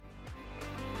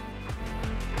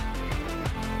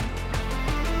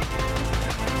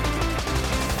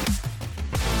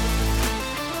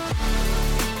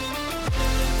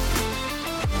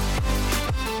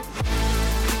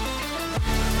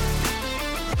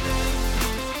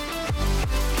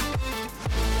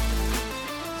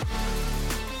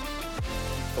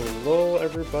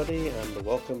everybody, and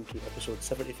welcome to episode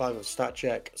 75 of Stat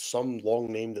Check, some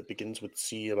long name that begins with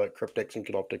C about cryptics and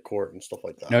Canoptek court and stuff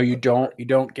like that. No, you don't. You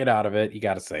don't get out of it. You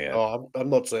got to say it. Oh, I'm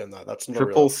not saying that. That's not a real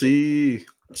Triple episode. C.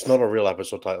 It's not a real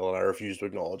episode title, and I refuse to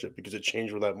acknowledge it because it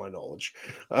changed without my knowledge.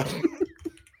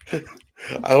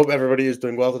 I hope everybody is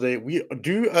doing well today. We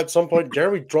do at some point.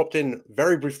 Jeremy dropped in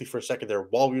very briefly for a second there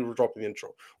while we were dropping the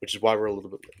intro, which is why we're a little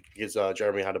bit late because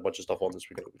Jeremy had a bunch of stuff on this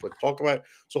week that we'd like to talk about.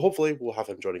 So hopefully we'll have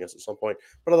him joining us at some point.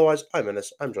 But otherwise, I'm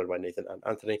Ennis. I'm joined by Nathan and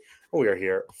Anthony, and we are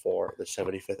here for the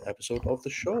 75th episode of the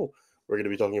show. We're going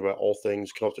to be talking about all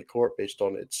things Canoptek Court based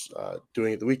on its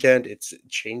doing at the weekend. It's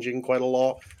changing quite a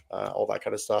lot, all that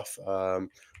kind of stuff.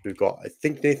 We've got, I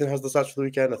think Nathan has the stats for the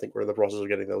weekend. I think we're in the process of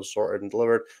getting those sorted and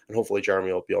delivered. And hopefully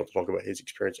Jeremy will be able to talk about his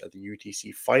experience at the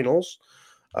UTC finals.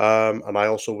 And I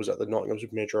also was at the Nottingham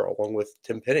Super Major along with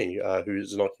Tim Pinney, who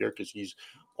is not here because he's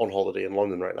on holiday in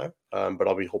London right now. But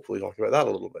I'll be hopefully talking about that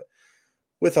a little bit.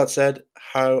 With that said,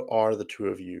 how are the two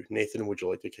of you? Nathan, would you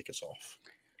like to kick us off?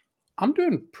 I'm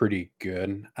doing pretty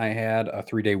good. I had a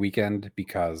 3-day weekend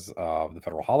because of the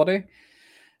federal holiday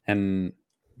and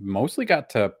mostly got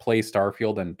to play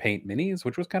Starfield and paint minis,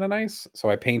 which was kind of nice.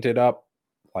 So I painted up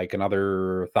like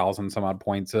another 1,000 some odd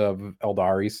points of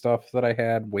Eldari stuff that I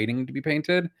had waiting to be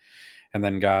painted, and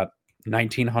then got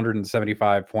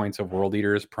 1,975 points of World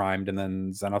Eaters primed and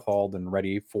then Zenithald and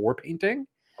ready for painting.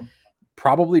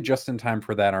 Probably just in time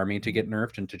for that army to get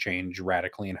nerfed and to change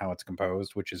radically in how it's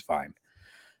composed, which is fine.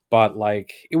 But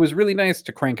like, it was really nice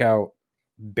to crank out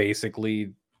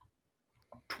basically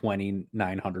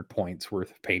 2,900 points worth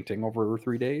of painting over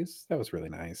 3 days. That was really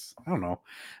nice. I don't know.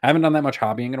 I haven't done that much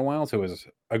hobbying in a while, so it was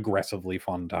aggressively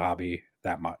fun to hobby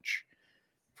that much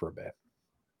for a bit.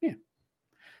 Yeah.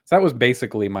 So that was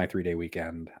basically my 3-day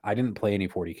weekend. I didn't play any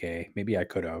 40K. Maybe I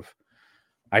could have.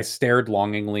 I stared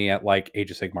longingly at like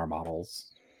Age of Sigmar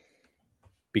models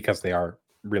because they are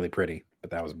really pretty,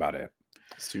 but that was about it.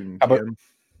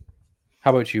 How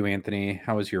about you, Anthony?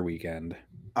 How was your weekend?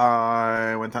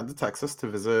 I went down to Texas to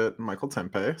visit Michael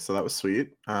Tempe, so that was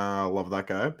sweet. Love that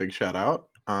guy. Big shout out.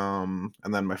 And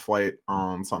then my flight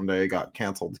on Sunday got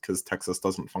canceled because Texas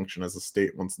doesn't function as a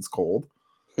state once it's cold.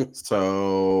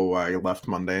 So I left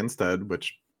Monday instead,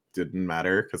 which didn't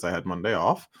matter because I had Monday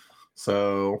off.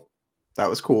 So that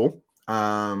was cool.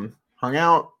 Hung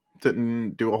out,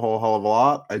 didn't do a whole hell of a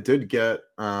lot. I did get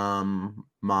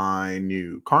my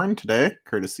new Karn today,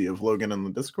 courtesy of Logan in the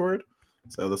Discord.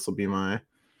 So this will be my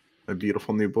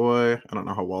beautiful new boy. I don't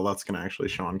know how well that's going to actually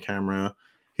show on camera.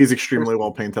 He's extremely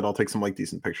well painted. I'll take some like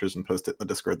decent pictures and post it in the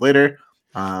Discord later.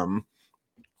 But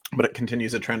it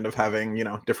continues a trend of having,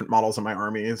 different models in my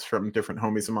armies from different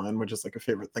homies of mine, which is like a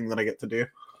favorite thing that I get to do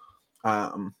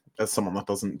as someone that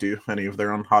doesn't do any of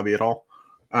their own hobby at all.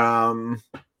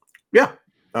 Yeah,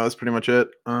 that was pretty much it.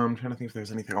 I'm trying to think if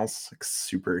there's anything else like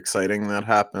super exciting that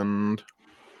happened.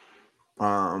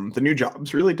 The new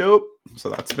job's really dope, so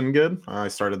that's been good. I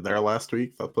started there last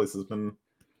week. That place has been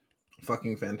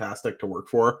fucking fantastic to work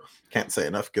for. Can't say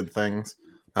enough good things.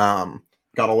 Gotta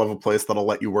love a place that'll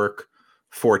let you work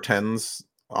 4 10s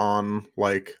on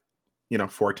like,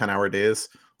 4 10-hour days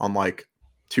on like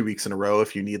 2 weeks in a row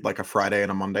if you need like a Friday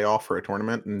and a Monday off for a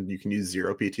tournament, and you can use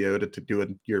 0 PTO to do a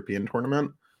European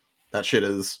tournament. That shit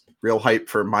is real hype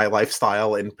for my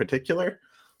lifestyle in particular.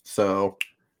 So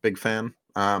big fan.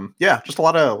 Just a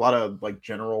lot of like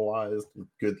generalized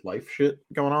good life shit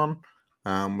going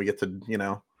on. We get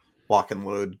to, lock and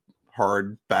load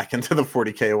hard back into the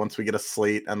 40K once we get a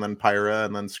slate, and then Pyra,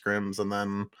 and then scrims, and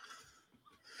then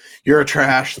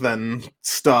Eurotrash, then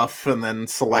stuff, and then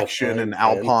selection and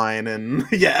Alpine, and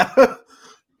yeah.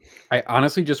 I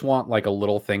honestly just want like a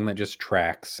little thing that just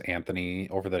tracks Anthony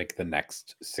over the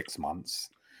next 6 months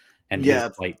and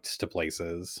his flights to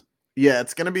places. Yeah,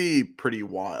 it's going to be pretty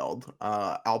wild.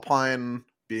 Alpine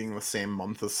being the same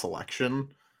month as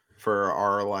selection for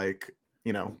our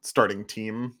starting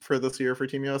team for this year for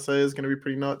Team USA is going to be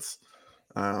pretty nuts.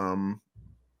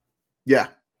 Yeah,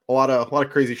 a lot of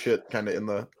crazy shit kind of in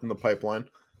the pipeline.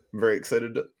 I'm very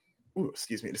excited to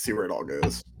see where it all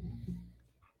goes.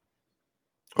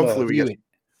 Hopefully we get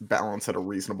balance at a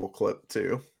reasonable clip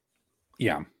too.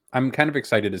 Yeah. I'm kind of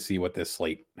excited to see what this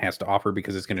slate has to offer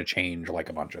because it's going to change like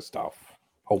a bunch of stuff.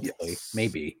 Hopefully,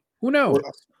 maybe. Who knows?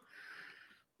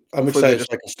 I'm excited so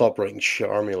I can stop writing shit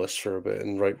army lists for a bit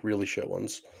and write really shit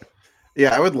ones.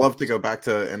 Yeah, I would love to go back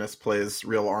to Ennis plays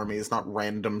real armies, not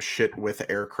random shit with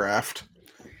aircraft.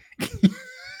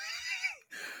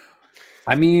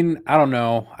 I mean, I don't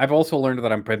know. I've also learned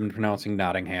that I've been pronouncing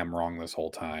Nottingham wrong this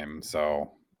whole time.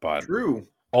 So, but true.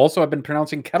 Also, I've been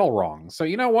pronouncing kettle wrong. So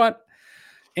you know what?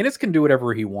 Innes can do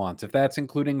whatever he wants. If that's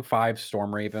including 5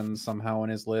 Storm Ravens somehow in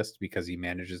his list because he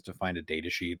manages to find a data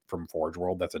sheet from Forge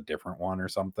World that's a different one or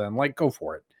something, like, go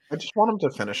for it. I just want him to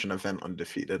finish an event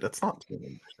undefeated. It's not too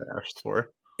much to ask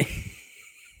for.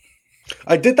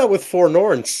 I did that with 4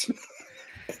 Norns.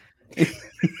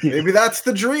 Maybe that's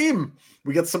the dream.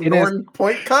 We get some Norn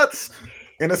point cuts.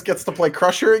 Innes gets to play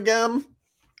Crusher again.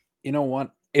 You know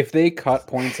what? If they cut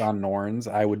points on Norns,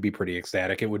 I would be pretty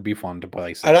ecstatic. It would be fun to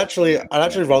play. I'd actually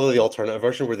rather the alternative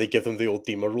version where they give them the old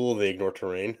Dima rule and they ignore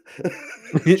terrain.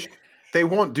 They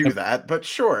won't do that, but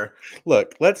sure.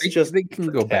 Look, they can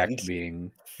go back to being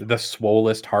the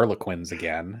swollest Harlequins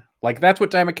again. Like, that's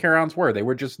what Dimacarons were. They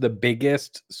were just the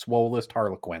biggest, swollest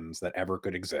Harlequins that ever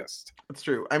could exist. That's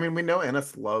true. I mean, we know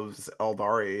Innes loves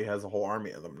Eldari. He has a whole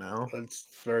army of them now. That's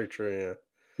very true,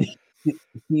 yeah.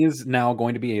 He is now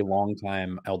going to be a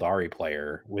long-time Eldari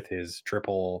player with his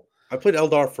triple. I played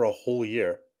Eldar for a whole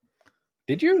year.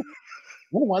 Did you?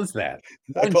 When was that?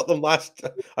 I got them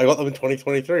in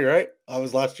 2023, right? I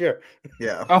was last year.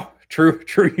 Yeah. Oh, true.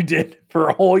 You did for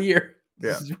a whole year.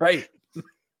 Yeah. This is right.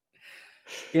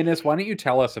 Innes, why don't you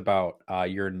tell us about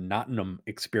your Nottingham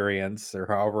experience, or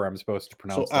however I'm supposed to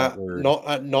pronounce that word? Not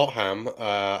at Nottingham.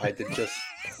 I did just.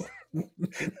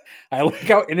 I like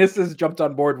how Innes has jumped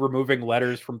on board removing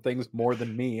letters from things more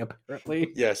than me,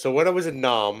 apparently. Yeah, so when I was in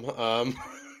Nam, but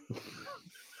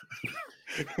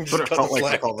it felt like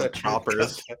with all the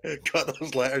choppers. Cut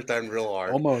those letters down real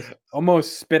hard.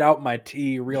 Almost spit out my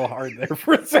tea real hard there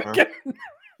for a second.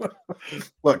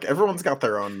 Look, everyone's got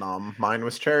their own Nam. Mine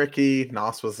was Cherokee.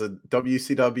 Nos was a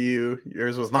WCW.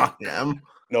 Yours was Nottingham.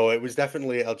 No, it was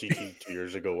definitely LGT 2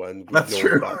 years ago. And that's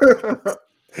true.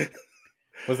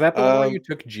 Was that the one where you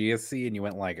took GSC and you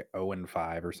went like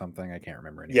 0-5 or something? I can't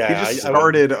remember anymore. Yeah, I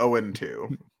started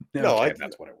 0-2. No, okay,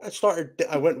 that's what it was.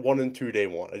 I went 1-2 day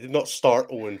 1. I did not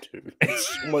start 0-2.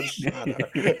 It's so much sadder.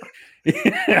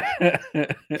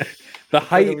 The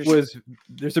height was.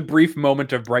 There's a brief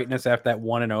moment of brightness after that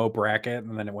 1-0 bracket,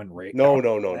 and then it went right. No. It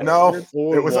was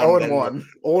 0-1.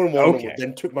 0-1. Okay.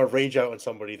 Then took my rage out on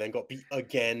somebody. Then got beat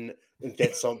again and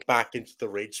get some back into the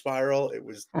rage spiral.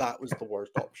 That was the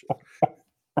worst option.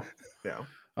 Yeah.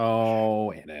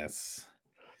 Oh, Innes.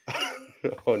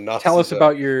 Tell us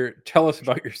about your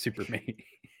super mate.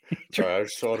 Sorry, I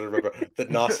just wanted to remember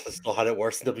that Nas still had it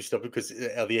worse than WCW because the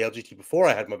LGT before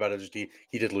I had my bad LGT,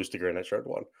 he did lose to Grey Knights round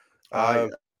 1. Yeah.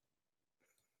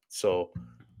 So,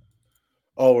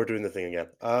 we're doing the thing again.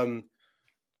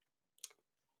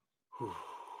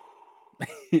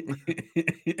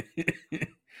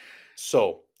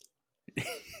 So,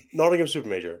 Nottingham Super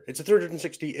Major. It's a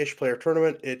 360-ish player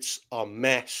tournament. It's a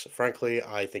mess, frankly.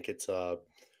 I think it's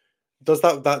does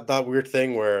that weird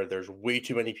thing where there's way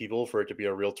too many people for it to be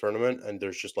a real tournament, and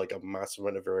there's just like a massive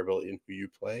amount of variability in who you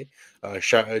play.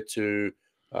 Shout out to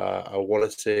I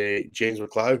want to say James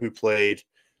McLeod, who played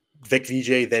Vic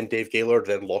VJ, then Dave Gaylord,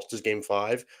 then lost his game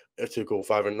 5 to go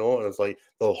 5-0, and it's like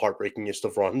the heartbreakingest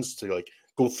of runs to like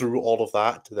go through all of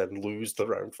that to then lose the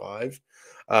round 5.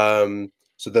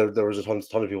 So there was a ton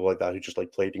of people like that who just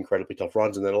like played incredibly tough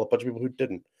runs, and then a bunch of people who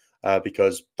didn't.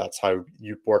 Because that's how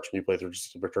you works when you play through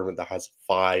a tournament that has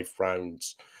 5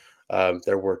 rounds.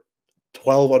 There were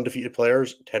 12 undefeated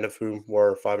players, 10 of whom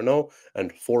were 5-0,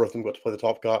 and 4 of them got to play the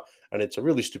top cut. And it's a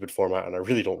really stupid format, and I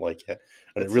really don't like it.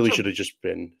 And it really should have just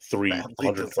been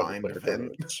 300 player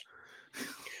tournaments.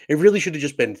 It really should have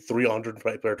just been 300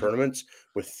 player tournaments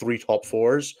with 3 top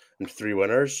 4s and 3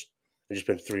 winners, and just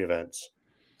been 3 events.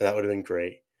 And that would have been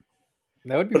great.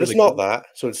 That would be, but really it's not cool. that.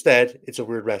 So instead, it's a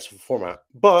weird mess of a format.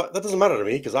 But that doesn't matter to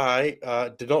me because I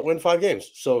did not win 5 games.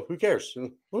 So who cares?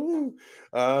 Woo!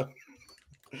 So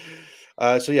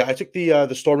yeah, I took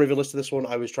the Storm Raven list of this one.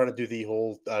 I was trying to do the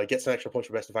whole get some extra points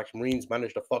for best of faction Marines.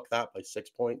 Managed to fuck that by 6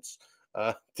 points.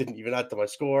 Didn't even add to my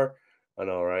score. I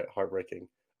know, right? Heartbreaking.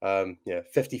 Yeah,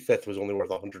 55th was only worth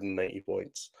 190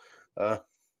 points. At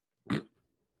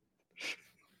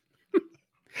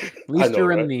least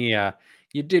you're in the.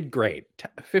 You did great.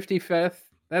 55th.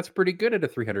 That's pretty good at a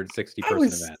 360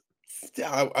 person event.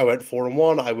 I went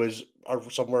 4-1. I was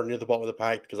somewhere near the bottom of the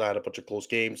pack because I had a bunch of close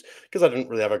games because I didn't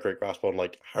really have a great grasp on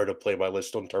like how to play my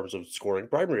list in terms of scoring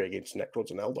primary against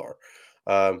Necrons and Eldar,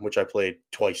 which I played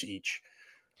twice each,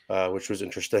 which was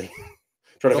interesting.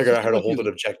 Trying to figure out how to hold an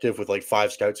objective with like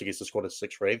 5 scouts against a squad of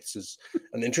 6 wraiths is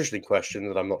an interesting question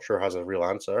that I'm not sure has a real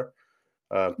answer.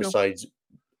 Besides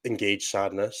engage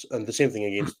sadness, and the same thing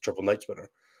against Triple Night Spinner.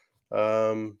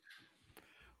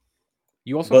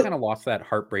 You also kind of lost that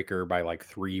heartbreaker by like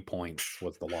 3 points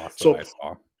was the loss that I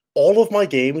saw. all of my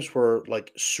games were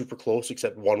like super close,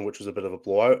 except one which was a bit of a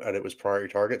blowout, and it was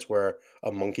priority targets where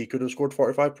a monkey could have scored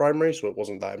 45 primary, so it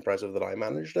wasn't that impressive that I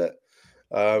managed it.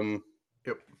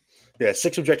 Yep. Yeah,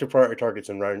 6 objective priority targets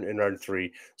in round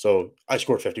 3. So I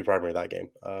scored 50 primary that game.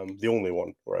 The only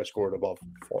one where I scored above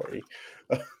 40,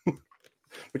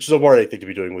 which is a worrying thing to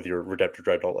be doing with your Redemptor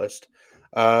Dreadnought list.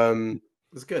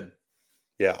 It's good.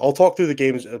 Yeah, I'll talk through the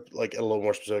games like a little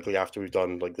more specifically after we've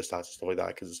done like the stats and stuff like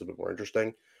that because it's a bit more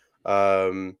interesting.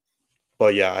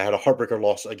 But yeah, I had a heartbreaker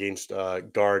loss against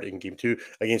Guard in game 2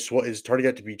 against what is turning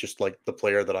out to be just like the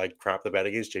player that I crap the bet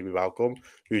against, Jamie Malcolm,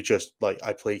 who just like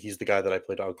he's the guy that I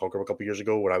played on Conquer a couple years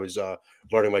ago when I was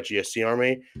learning my GSC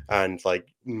army and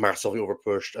like massively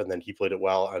overpushed, and then he played it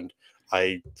well, and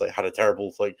I like had a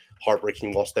terrible like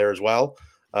heartbreaking loss there as well.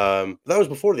 That was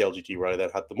before the LGT where I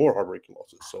then had the more heartbreaking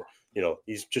losses. So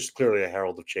he's just clearly a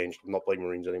herald of change. I'm not playing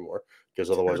Marines anymore because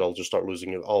otherwise I'll just start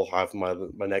losing it. I'll have my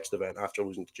next event after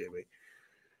losing to Jamie.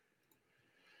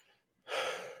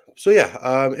 So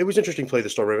yeah, it was interesting to play the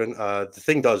Storm Raven. The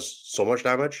thing does so much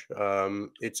damage.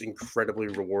 It's incredibly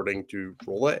rewarding to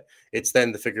roll it. It's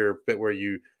then the bit where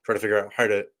you try to figure out how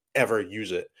to ever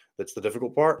use it. That's the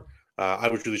difficult part. I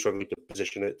was really struggling to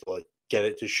position it to like get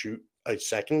it to shoot a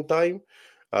second time,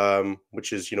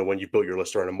 which is when you built your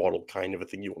list around a model kind of a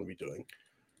thing you want to be doing.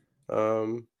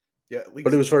 Yeah, at least.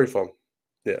 But it was very fun.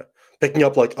 Yeah, picking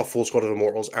up like a full squad of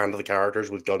immortals and the characters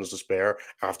with guns to spare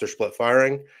after split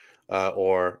firing.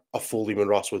 Or a full Demon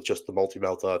Ross with just the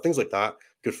multi-melta, things like that.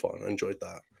 Good fun. I enjoyed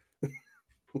that.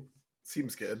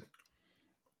 Seems good.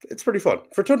 It's pretty fun.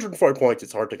 For 240 points,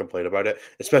 it's hard to complain about it,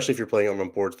 especially if you're playing on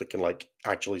boards that can like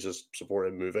actually just support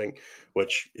it moving,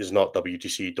 which is not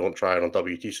WTC. Don't try it on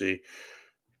WTC.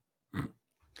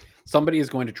 Somebody is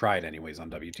going to try it anyways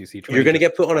on WTC. You're going to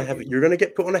get put on a heavy. You're going to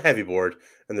get put on a heavy board,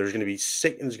 and there's going to be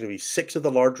 6. And there's going to be 6 of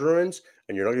the large ruins,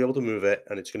 and you're not going to be able to move it,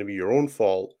 and it's going to be your own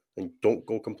fault. And don't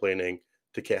go complaining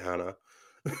to Kit Hannah.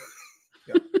 All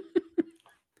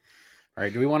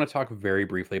right. Do we want to talk very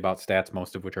briefly about stats,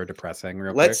 most of which are depressing?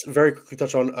 Let's very quickly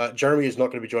touch on Jeremy is not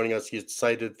going to be joining us. He has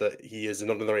decided that he is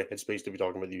not in the right headspace to be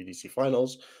talking about the UDC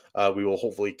finals. We will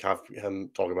hopefully have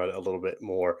him talk about it a little bit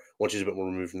more once he's a bit more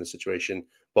removed from the situation.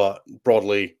 But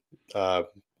broadly,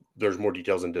 there's more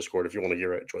details in Discord. If you want to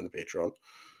hear it, join the Patreon.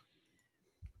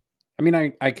 I mean,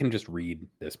 I can just read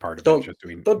this part of it. Don't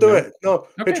do it. No.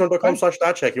 Okay,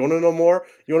 Patreon.com/StatCheck. You want to know more?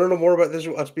 You want to know more about this?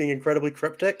 Us being incredibly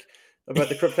cryptic about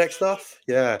the Cryptic stuff?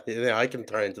 Yeah, I can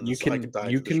tie into this. I can tie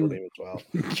into the short name as well.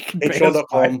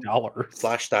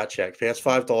 Patreon.com/StatCheck. Pay us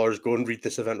 $5. Go and read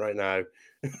this event right now.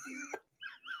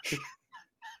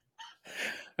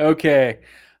 Okay.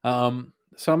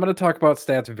 So I'm going to talk about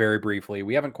stats very briefly.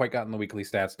 We haven't quite gotten the weekly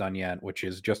stats done yet, which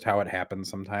is just how it happens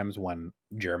sometimes when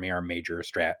Jeremy, our major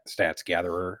stats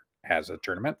gatherer, has a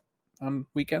tournament on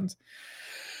weekends,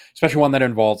 especially one that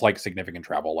involves like significant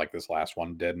travel like this last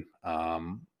one did.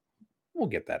 We'll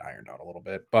get that ironed out a little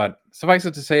bit, but suffice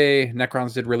it to say,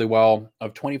 Necrons did really well.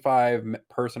 Of 25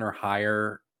 person or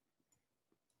higher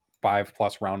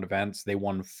 5+ round events, they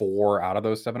won 4 out of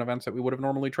those 7 events that we would have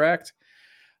normally tracked.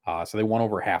 So they won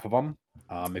over half of them.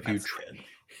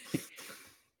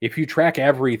 If you track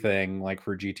everything, like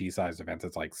for GT sized events,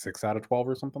 it's like 6 out of 12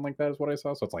 or something like that is what I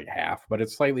saw. So it's like half, but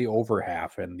it's slightly over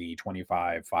half in the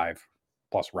 25 5+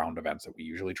 round events that we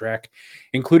usually track,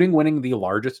 including winning the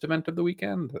largest event of the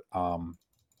weekend.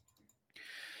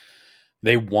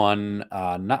 They won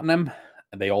Nottingham.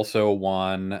 They also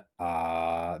won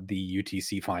the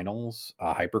UTC finals.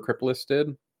 Hypercrypt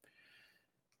listed.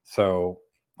 So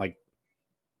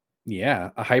yeah,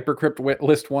 a Hypercrypt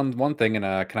list won one thing, and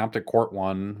a Canoptek Court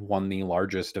won the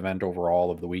largest event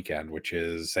overall of the weekend, which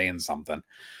is saying something.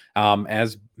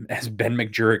 As Ben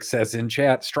McJurek says in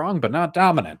chat, strong but not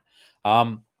dominant.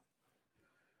 We'll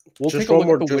just run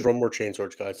more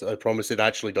chainswords, guys. I promise it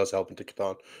actually does help into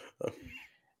Catan.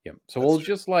 Yeah, so we'll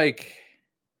just we're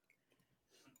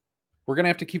gonna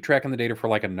have to keep tracking the data for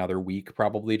like another week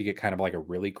probably to get kind of like a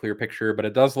really clear picture, but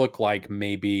it does look like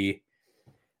maybe,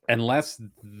 unless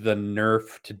the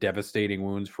nerf to devastating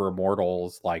wounds for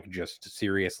immortals like just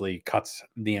seriously cuts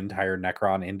the entire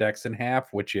Necron index in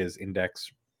half, which is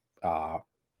index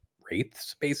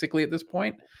wraiths basically at this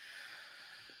point,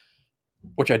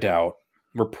 which I doubt.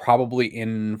 We're probably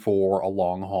in for a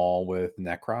long haul with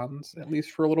Necrons, at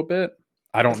least for a little bit.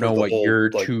 I don't know what your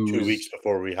 2 weeks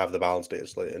before we have the balance data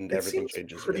slate and everything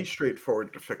changes. Pretty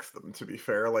straightforward to fix them, to be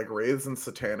fair. Like Wraiths and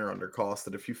Satan are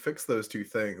undercosted. If you fix those 2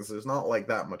 things, there's not like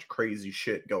that much crazy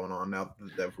shit going on now that the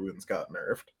Dev wounds got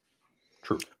nerfed.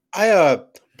 True. I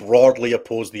broadly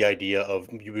oppose the idea of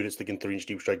units that can 3-inch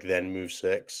deep strike then move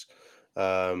 6.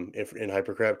 in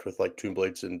Hypercrypt with like Tomb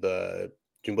Blades and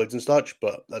such,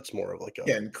 but that's more of like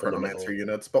a and Chronomancer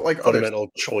units, but like other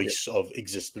fundamental choice of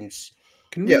existence.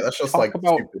 Can yeah, we that's just talk like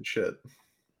about stupid shit.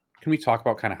 Can we talk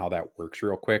about kind of how that works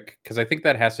real quick? Because I think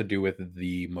that has to do with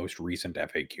the most recent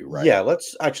FAQ, right? Yeah,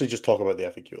 let's actually just talk about the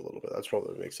FAQ a little bit. That's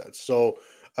probably makes sense. So,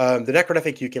 the Necron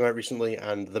FAQ came out recently,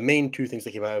 and the main two things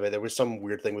that came out of it, there was some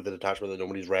weird thing with the detachment that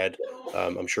nobody's read.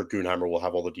 I'm sure Goonhammer will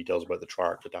have all the details about the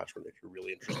Trarch detachment if you're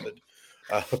really interested.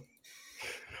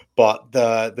 But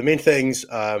the main things,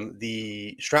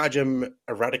 the stratagem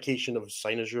eradication of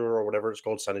Cynosure, or whatever it's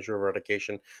called, Cynosure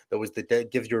eradication, that was the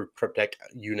give your Cryptic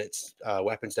units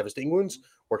weapons devastating wounds,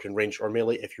 work in range or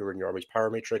melee if you're in your army's power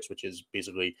matrix, which is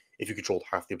basically if you controlled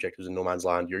half the objectives in no man's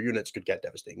land, your units could get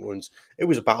devastating wounds. It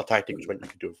was a battle tactic, which meant you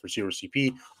could do it for 0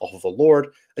 CP off of a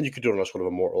Lord, and you could do it on a sort of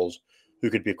Immortals who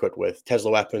could be equipped with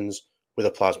Tesla weapons, with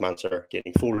a Plasmancer,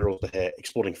 getting 4 rerolls to hit,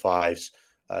 exploding 5s,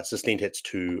 sustained hits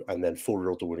 2, and then 4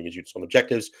 reroll to winning his units on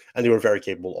objectives. And they were very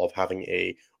capable of having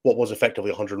what was effectively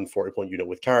a 140 point unit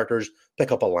with characters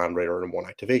pick up a Land Raider in one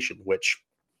activation, which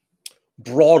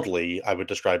broadly I would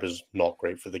describe as not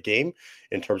great for the game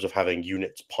in terms of having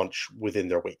units punch within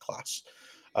their weight class.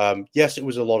 Yes, it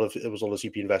was a lot of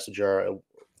CP investiture.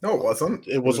 No, it wasn't.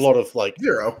 It was a lot of like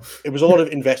 0. It was a lot of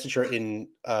investiture in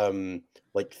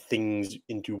like things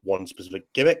into one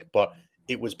specific gimmick, but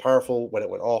it was powerful when it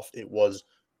went off. It was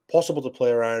possible to play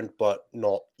around, but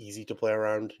not easy to play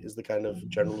around is the kind of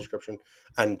general description,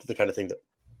 and the kind of thing that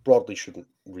broadly shouldn't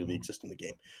really exist in the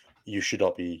game. You should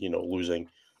not be, losing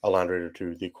a Land Raider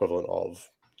to the equivalent of,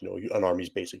 an army's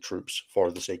basic troops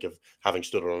for the sake of having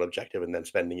stood on an objective and then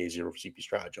spending a 0 CP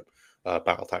stratagem.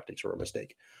 Battle tactics are a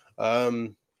mistake.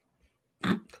 So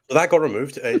that got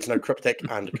removed. It's now Cryptic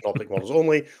and Canoptek models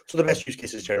only. So the best use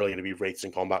case is generally going to be wraiths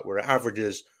in combat, where it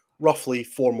averages roughly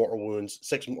 4 mortal wounds,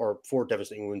 4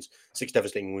 devastating wounds, 6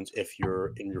 devastating wounds if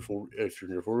you're in your full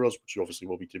reels, which you obviously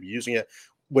will be to be using it,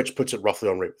 which puts it roughly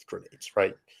on rate with grenades,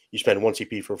 right? You spend 1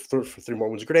 CP for 3 more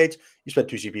wounds of grenades. You spend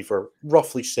 2 CP for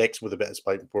roughly 6 with a bit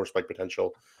of more spike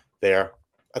potential there.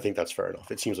 I think that's fair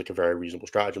enough. It seems like a very reasonable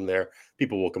stratagem there.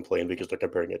 People will complain because they're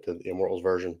comparing it to the Immortals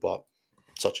version, but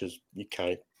such as you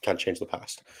can't change the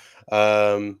past.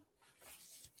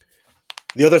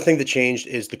 The other thing that changed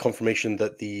is the confirmation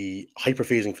that the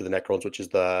hyperphasing for the Necrons, which is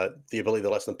the ability that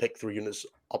lets them pick 3 units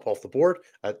up off the board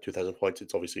at 2,000 points.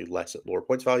 It's obviously less at lower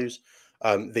points values.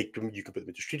 You can put them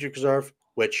into strategic reserve,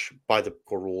 which by the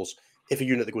core rules, if a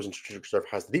unit that goes into strategic reserve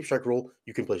has the deep strike rule,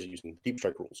 you can place it using the deep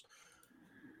strike rules,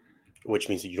 which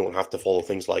means that you don't have to follow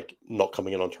things like not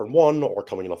coming in on turn 1 or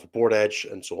coming in off a board edge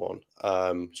and so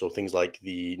on. So things like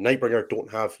the Nightbringer don't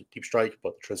have deep strike,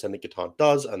 but the Transcendent Catan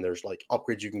does, and there's like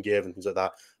upgrades you can give and things like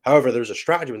that. However, there's a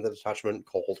strategy in the detachment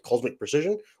called Cosmic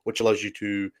Precision, which allows you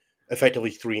to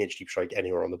effectively 3-inch deep strike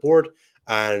anywhere on the board.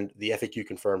 And the FAQ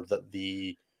confirmed that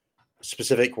the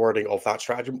specific wording of that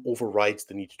stratagem overrides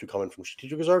the need to come in from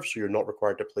strategic reserve, so you're not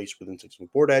required to place within 6 of the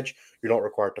board edge. You're not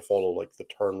required to follow like the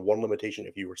turn 1 limitation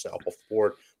if you were set up off the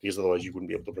board, because otherwise you wouldn't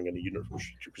be able to bring in a unit from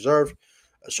strategic reserve.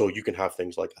 So you can have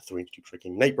things like a 3-inch deep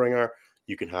striking Nightbringer.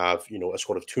 You can have, a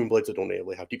squad of Tomb Blades that don't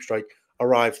natively have deep strike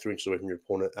arrive 3 inches away from your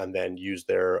opponent and then use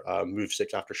their move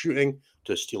 6 after shooting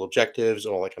to steal objectives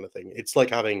and all that kind of thing. It's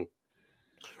like having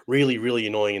really, really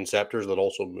annoying Inceptors that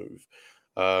also move.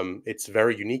 It's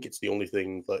very unique. It's the only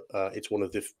thing that it's one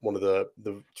of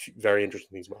the very interesting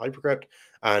things about Hypercrypt.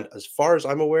 And as far as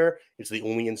I'm aware, it's the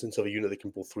only instance of a unit that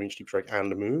can pull 3-inch deep strike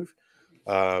and move.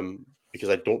 Because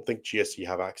I don't think GSC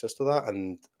have access to that,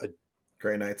 and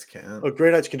Grey Knights can't.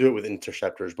 Grey Knights can do it with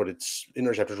Interceptors, but it's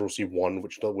Interceptors will see 1,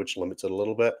 which limits it a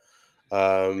little bit.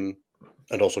 And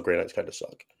also Grey Knights kind of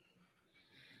suck.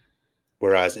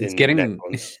 Whereas in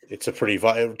Necrons, it's a pretty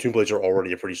Tomb Blades are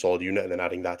already a pretty solid unit, and then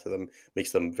adding that to them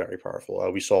makes them very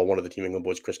powerful. We saw one of the Team England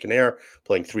boys, Chris Kinnear,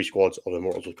 playing 3 squads of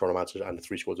Immortals with Chronomancers and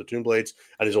 3 squads of Tomb Blades,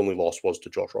 and his only loss was to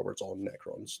Josh Roberts on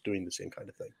Necrons, doing the same kind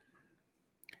of thing.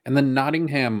 And then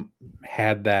Nottingham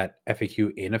had that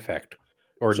FAQ in effect.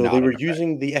 So they were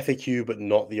using the FAQ, but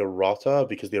not the errata,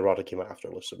 because the errata came out after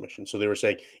list submission. So they were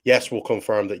saying, yes, we'll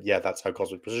confirm that, that's how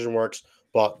Cosmic Precision works,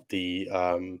 but the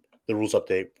rules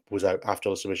update was out after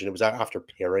the submission. It was out after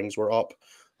pairings were up.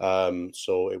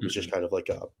 So it was just kind of like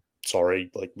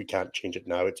sorry, like we can't change it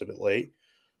now. It's a bit late,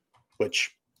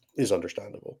 which is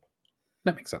understandable.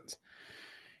 That makes sense.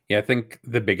 Yeah, I think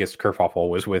the biggest kerfuffle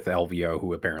was with LVO,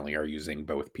 who apparently are using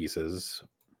both pieces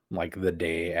like the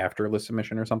day after list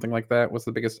submission or something like that was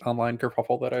the biggest online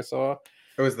kerfuffle that I saw.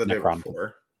 It was the day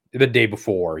before. The day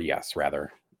before, yes,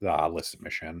 rather, the list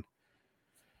submission.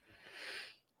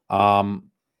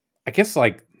 I guess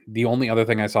like The only other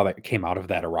thing I saw that came out of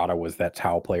that errata was that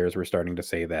Tau players were starting to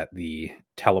say that the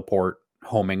teleport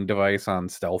homing device on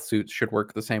stealth suits should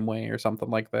work the same way or something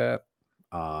like that.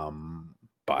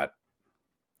 But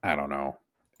I don't know.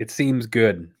 It seems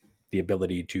good, the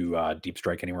ability to deep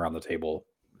strike anywhere on the table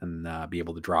and be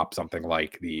able to drop something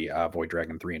like the Void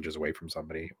Dragon 3 inches away from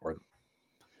somebody. Or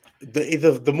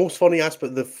The most funny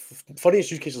aspect, the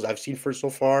funniest use cases I've seen for so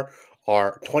far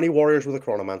are 20 warriors with a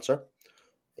chronomancer,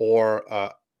 or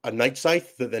a night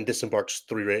scythe that then disembarks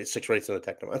 6 rates in a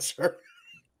technomancer.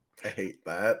 I hate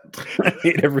that. I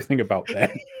hate everything about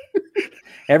that.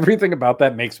 Everything about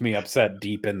that makes me upset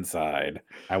deep inside.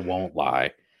 I won't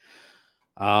lie.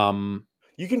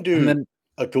 You can do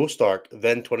a Ghost Arc,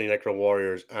 then 20 Necron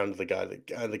warriors, and the guy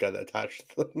that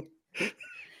attached them.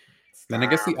 Then I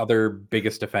guess the other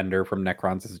biggest defender from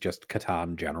Necrons is just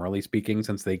Catan, generally speaking,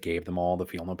 since they gave them all the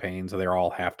Feel No Pain, so they're all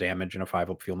half damage and a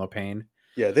 5-up Feel No Pain.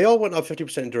 Yeah, they all went up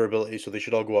 50% in durability, so they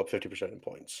should all go up 50% in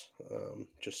points.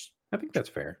 I think that's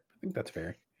fair.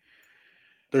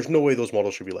 There's no way those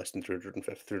models should be less than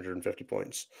 350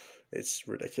 points. It's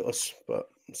ridiculous, but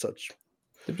such.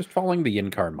 They're just following the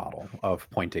Incarn model of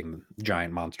pointing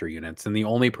giant monster units, and the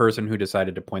only person who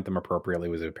decided to point them appropriately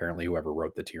was apparently whoever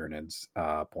wrote the Tyranids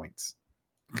points.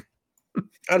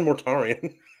 And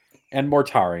Mortarion.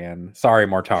 Sorry,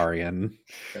 Mortarion.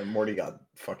 And Morty got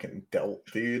fucking dealt,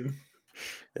 dude.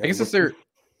 I guess is there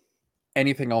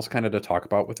anything else kind of to talk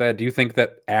about with that? Do you think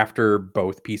that after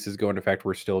both pieces go into effect,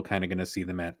 we're still kind of going to see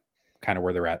them at kind of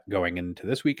where they're at going into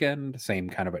this weekend? Same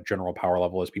kind of at general power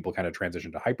level as people kind of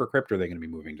transition to Hypercrypt, or are they going to be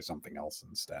moving to something else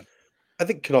instead? I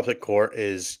think Canoptek Core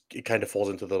it kind of falls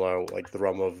into the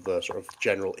realm of the sort of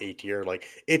general A tier. Like,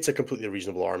 it's a completely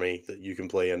reasonable army that you can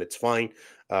play, and it's fine.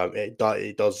 It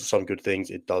does some good things.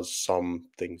 It does some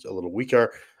things a little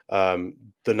weaker.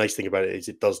 The nice thing about it is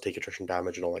it does take attrition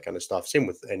damage and all that kind of stuff. Same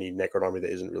with any Necron army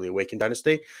that isn't really Awakened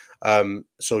Dynasty.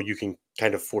 So you can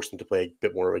kind of force them to play a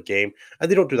bit more of a game, and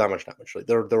they don't do that much damage. Like,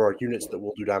 there are units that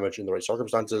will do damage in the right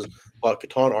circumstances, but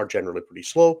Catan are generally pretty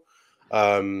slow.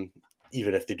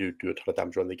 Even if they do a ton of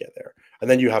damage when they get there. And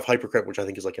then you have Hypercrypt, which I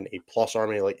think is like an A+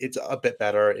 army. Like, it's a bit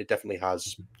better. It definitely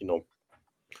has,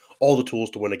 all the tools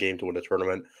to win a game, to win a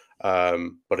tournament.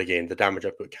 But again, the damage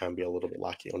output can be a little bit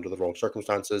lackey under the wrong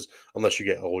circumstances, unless you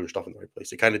get all your stuff in the right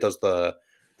place. It kind of does the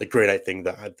Grey Knight thing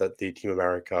that the Team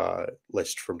America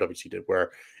list from WC did, where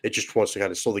it just wants to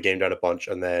kind of slow the game down a bunch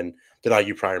and then deny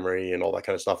you primary and all that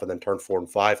kind of stuff, and then turn 4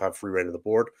 and 5 have free reign of the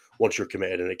board once you're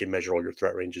committed, and it can measure all your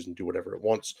threat ranges and do whatever it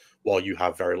wants while you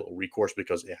have very little recourse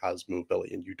because it has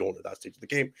movability and you don't at that stage of the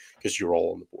game because you're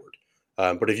all on the board.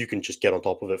 But if you can just get on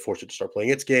top of it, force it to start playing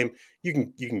its game, you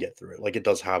can get through it. Like, it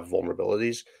does have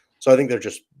vulnerabilities. So I think they're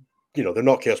just, they're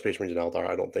not Chaos Space Marines and Eldar,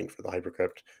 I don't think, for the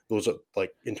Hypercrypt. Those are,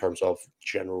 like, in terms of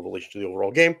general relation to the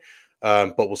overall game.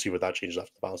 But we'll see what that changes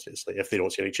after the balance is. Like, if they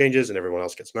don't see any changes and everyone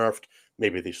else gets nerfed,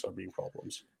 maybe they start being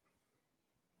problems.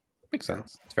 Makes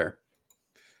sense. It's fair.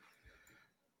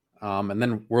 And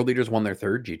then World Leaders won their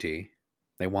third GT.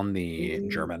 They won the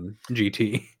German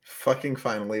GT. Fucking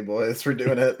finally, boys. We're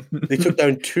doing it. They took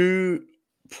down 2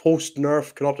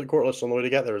 post-nerf Canoptek Court lists on the way to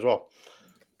get there as well.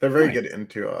 They're very good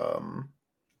into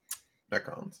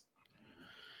Necrons.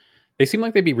 They seem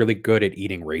like they'd be really good at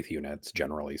eating Wraith units,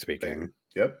 generally speaking.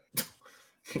 Yep.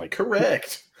 Like,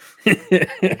 correct.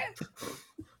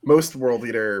 Most World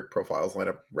Leader profiles line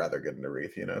up rather good into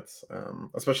Wraith units,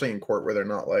 especially in Court, where they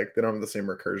don't have the same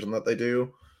recursion that they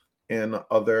do in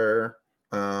other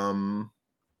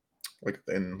like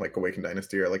in Awakened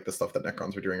Dynasty, or like the stuff that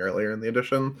Necrons were doing earlier in the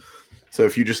edition. So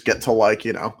if you just get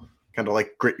to kind of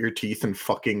grit your teeth and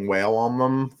fucking wail on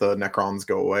them, the Necrons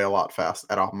go away a lot fast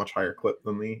at a much higher clip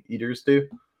than the Eaters do.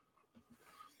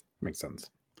 Makes sense.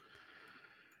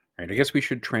 All right, I guess we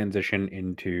should transition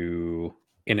into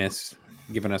Innis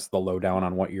giving us the lowdown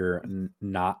on what your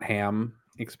not ham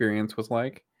experience was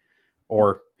like,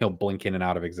 or he'll blink in and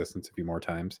out of existence a few more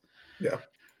times. Yeah.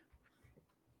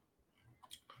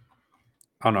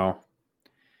 Oh no.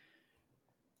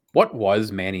 What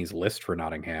was Manny's list for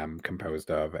Nottingham composed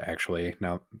of, actually,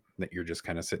 now that you're just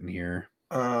kind of sitting here?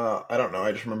 I don't know.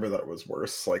 I just remember that it was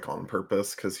worse, on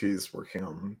purpose, because he's working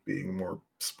on being more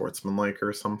sportsmanlike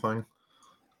or something.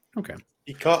 Okay.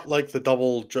 He cut the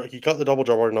double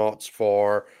juggernauts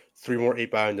for 3 more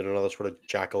 8-bound and another sort of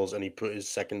jackals, and he put his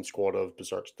second squad of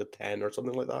berserks to 10 or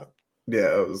something like that.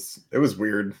 Yeah, it was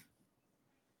weird.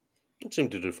 It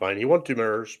seemed to do fine. He won 2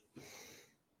 mirrors.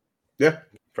 Yeah.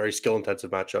 Very skill intensive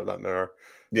matchup, that mirror.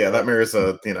 Yeah, that mirror is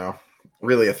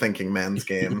really a thinking man's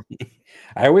game.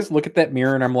 I always look at that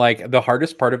mirror and I'm like, the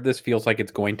hardest part of this feels like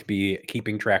it's going to be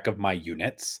keeping track of my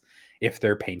units if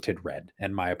they're painted red,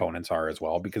 and my opponents are as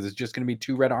well, because it's just going to be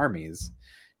 2 red armies,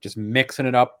 just mixing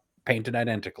it up, painted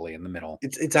identically in the middle.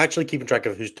 It's actually keeping track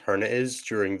of whose turn it is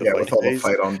during the Yeah, fight with all the phase.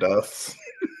 fight on deaths.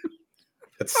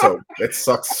 It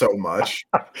sucks so much.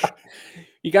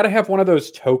 You got to have one of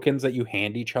those tokens that you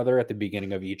hand each other at the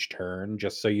beginning of each turn,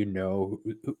 just so you know.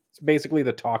 It's basically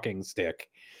the talking stick,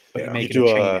 but you make it a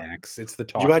chain axe. It's the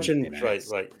talking. You imagine, chain right?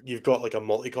 axe. You've got like a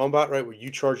multi-combat, right, where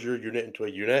you charge your unit into a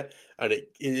unit and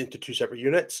into 2 separate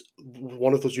units.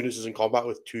 One of those units is in combat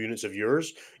with 2 units of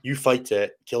yours. You fight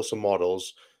it, kill some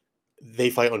models.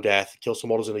 They fight on death, kill some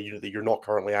models in a unit that you're not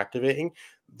currently activating.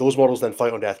 Those models then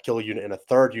fight on death, kill a unit in a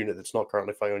 3rd unit that's not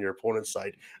currently fighting on your opponent's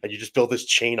side, and you just build this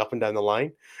chain up and down the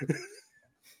line.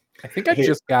 I think I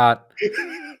just got.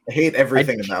 I hate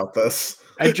everything about this.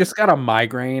 I just got a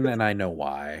migraine, and I know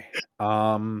why.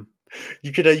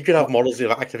 You could have models that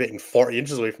are activating 40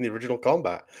 inches away from the original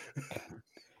combat.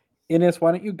 Ines,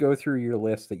 why don't you go through your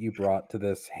list that you brought to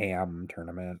this ham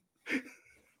tournament?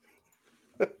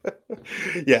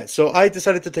 Yeah, so I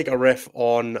decided to take a riff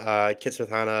on Kit Smith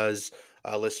Hanna's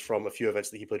list from a few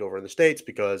events that he played over in the States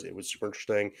because it was super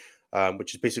interesting,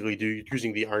 which is basically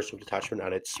using the Ironstone detachment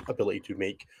and its ability to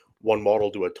make one model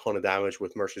do a ton of damage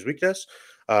with Mercy's weakness,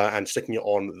 and sticking it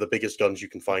on the biggest guns you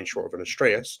can find short of an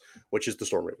Astraeus, which is the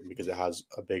Storm Raven, because it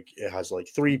has like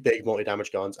 3 big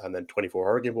multi-damage guns and then 24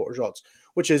 Hurricane Bolter shots,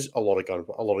 which is a lot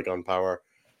of gun power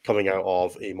coming out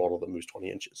of a model that moves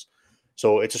 20 inches.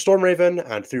 So it's a Storm Raven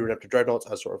and 3 Redemptor Dreadnoughts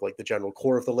as sort of like the general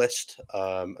core of the list.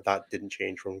 That didn't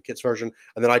change from Kit's version.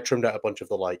 And then I trimmed out a bunch of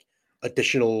the like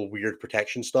additional weird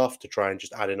protection stuff to try and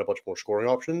just add in a bunch more scoring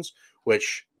options,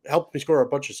 which helped me score a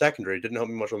bunch of secondary. Didn't help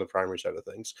me much on the primary side of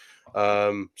things.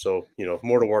 So,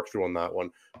 more to work through on that one.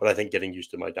 But I think getting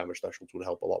used to my damage thresholds would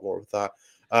help a lot more with that.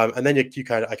 And then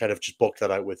I kind of just bulked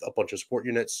that out with a bunch of support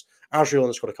units. Asriel and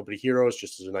the Squad of Company Heroes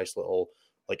just as a nice little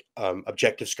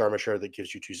objective skirmisher that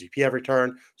gives you 2 CP every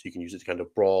turn, so you can use it to kind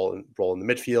of brawl in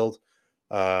the midfield.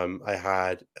 I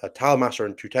had a Talamaster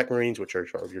and 2 Tech Marines, which are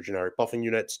sort of your generic buffing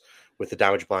units, with the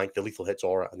damage blank, the lethal hits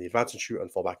aura, and the advance and shoot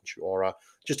and fall back and shoot aura,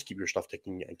 just to keep your stuff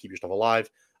ticking and keep your stuff alive.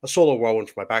 A solo whirlwind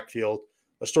for my backfield,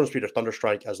 a Storm Speed or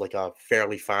Thunderstrike as like a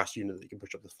fairly fast unit that you can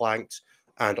push up the flanks,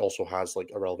 and also has like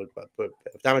a relevant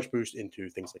damage boost into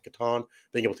things like Catan.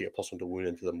 Being able to get +1 to wound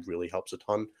into them really helps a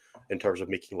ton in terms of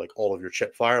making like all of your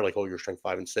chip fire, like all your strength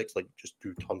 5 and 6, like just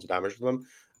do tons of damage to them.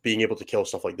 Being able to kill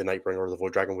stuff like the Nightbringer or the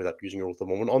Void Dragon without using your Oath of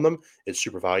Moment on them is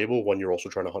super valuable when you're also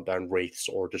trying to hunt down Wraiths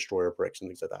or Destroyer Bricks and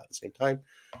things like that at the same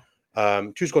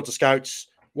time. 2 squads of Scouts,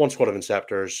 1 squad of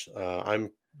Inceptors. I'm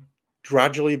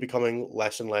gradually becoming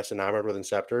less and less enamored with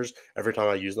Inceptors. Every time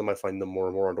I use them, I find them more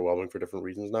and more underwhelming for different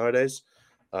reasons nowadays.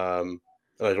 And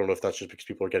I don't know if that's just because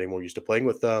people are getting more used to playing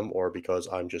with them, or because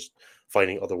I'm just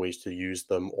finding other ways to use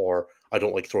them, or I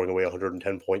don't like throwing away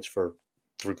 110 points for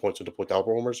 3 points into Point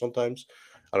Albert Homer sometimes.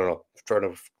 I don't know. I'm trying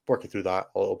to work through that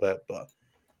a little bit, but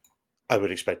I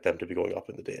would expect them to be going up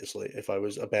in the days late if I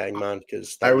was a betting man,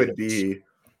 because I would be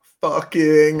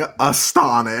fucking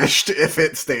astonished if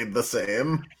it stayed the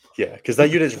same. Yeah, because that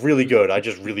unit is really good. I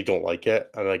just really don't like it.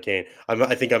 And again,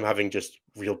 I think I'm having just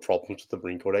real problems with the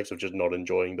Marine Codex of just not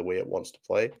enjoying the way it wants to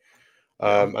play.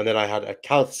 And then I had a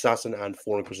Callous Assassin and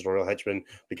 4 Inquisitorial Henchmen,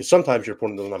 because sometimes your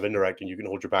opponent doesn't have indirect and you can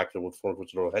hold your back with 4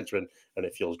 Inquisitorial Henchmen and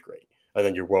it feels great. And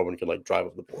then your Whirlwind can like drive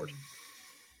up the board.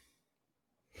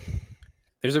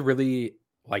 There's a really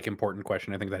important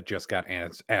question I think that just got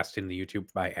asked in the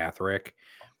YouTube by Atheric,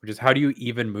 which is, how do you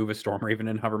even move a Storm Raven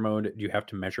in hover mode? Do you have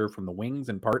to measure from the wings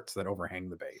and parts that overhang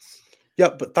the base? Yeah,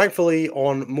 but thankfully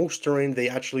on most terrain, they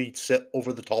actually sit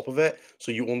over the top of it.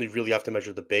 So you only really have to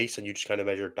measure the base, and you just kind of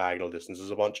measure diagonal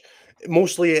distances a bunch.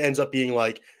 Mostly it ends up being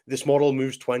like this model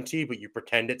moves 20, but you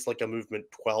pretend it's like a movement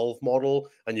 12 model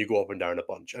and you go up and down a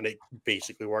bunch, and it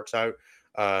basically works out.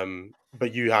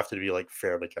 But you have to be like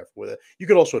fairly careful with it. You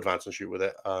can also advance and shoot with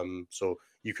it. So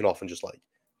you can often just like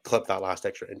clip that last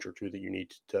extra inch or 2 that you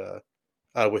need to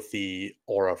with the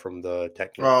aura from the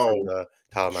technique from the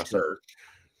Talamaster. Sure.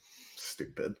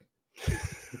 Stupid.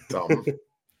 Dumb.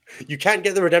 You can't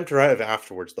get the Redemptor out of it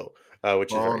afterwards, though,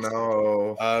 which is very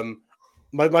no.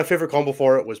 My favorite combo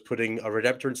for it was putting a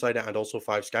Redemptor inside it and also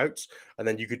 5 Scouts, and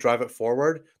then you could drive it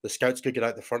forward. The Scouts could get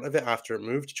out the front of it after it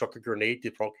moved, chuck a grenade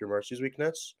to proc your Mercy's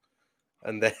weakness,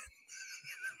 and then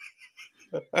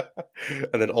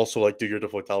and then also like do your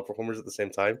deploy teleperformers at the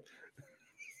same time.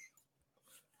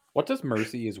 What does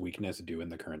Mercy's weakness do in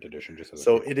the current edition?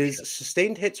 So it is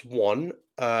sustained hits 1,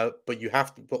 but you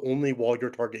have to, but only while you're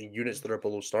targeting units that are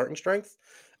below starting strength,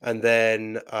 and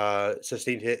then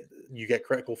sustained hit, you get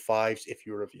critical 5s if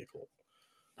you're a vehicle.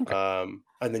 Okay.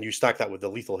 And then you stack that with the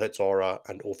lethal hits aura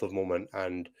and Oath of Moment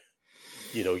and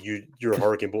your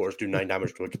Hurricane Bolters do 9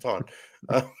 damage to a Catan.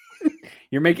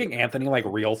 You're making Anthony like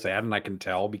real sad, and I can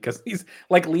tell because he's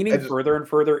like leaning further and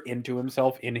further into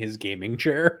himself in his gaming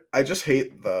chair. I just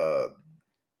hate the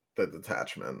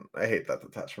detachment. I hate that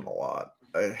detachment a lot.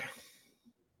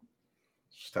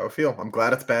 Just how I feel. I'm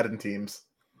glad it's bad in teams.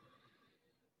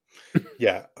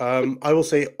 Yeah, I will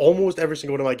say almost every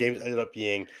single one of my games ended up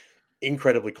being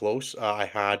incredibly close. I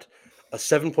had a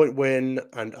 7-point win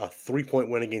and a 3-point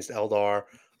win against Eldar,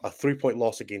 a 3-point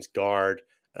loss against Guard,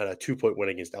 and a 2-point win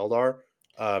against Eldar.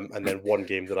 And then one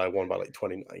game that I won by like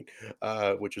 29,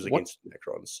 which was against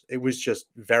Necrons. It was just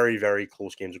very, very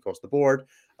close games across the board.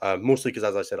 Mostly because,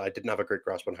 as I said, I didn't have a great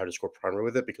grasp on how to score primary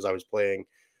with it because I was playing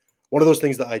one of those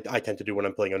things that I tend to do when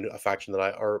I'm playing a faction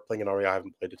or playing an RE I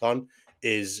haven't played a ton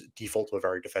is default to a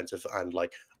very defensive and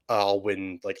like I'll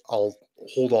win, like I'll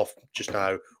hold off just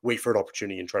now, wait for an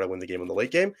opportunity and try to win the game in the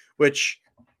late game, which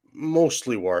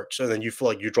mostly works. And then you feel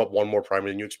like you drop one more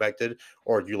primary than you expected,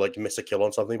 or you like miss a kill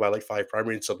on something by like 5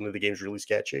 primary and suddenly the game's really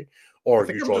sketchy. Or I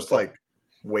think you I'm draw just like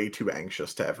way too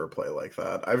anxious to ever play like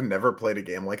that. I've never played a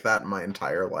game like that in my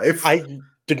entire life. I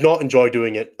did not enjoy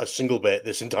doing it a single bit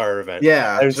this entire event.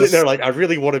 Yeah, I'm sitting there like I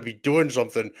really want to be doing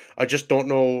something. I just don't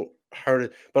know how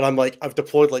to. But I'm like I've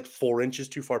deployed like 4 inches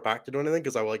too far back to do anything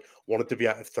because I like wanted to be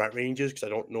out of threat ranges because I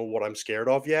don't know what I'm scared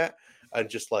of yet, and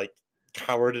just like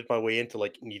cowarded my way into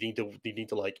like needing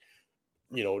to like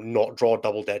not draw a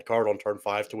double dead card on turn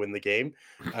 5 to win the game.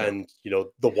 And the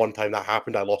one time that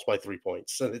happened, I lost by 3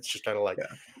 points, and it's just kind of like.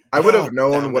 Yeah. I would have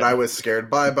known what I was scared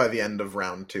by the end of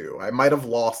round 2. I might have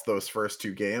lost those first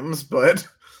 2 games, but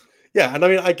yeah, and I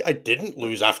mean, I didn't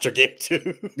lose after game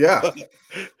 2. Yeah.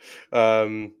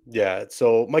 Yeah.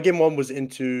 So my game 1 was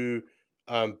into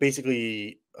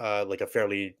basically like a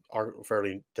fairly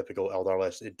typical Eldar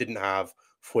list. It didn't have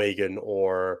Fuegan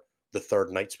or the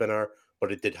 3rd Night Spinner,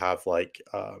 but it did have like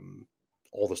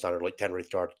all the standard like 10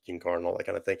 Wraithguard, King Karn, and all that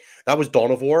kind of thing. That was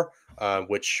Dawn of War,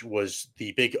 which was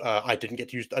the big. I didn't get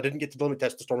to limit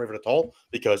test the Storm Raven at all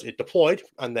because it deployed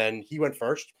and then he went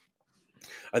first,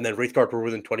 and then Wraithguard were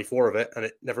within 24 of it, and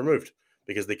it never moved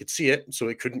because they could see it, so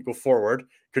it couldn't go forward,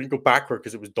 couldn't go backward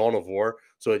because it was Dawn of War.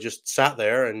 So it just sat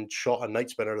there and shot a Night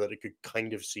Spinner that it could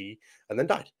kind of see, and then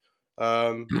died.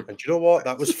 And you know what?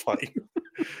 That was fine.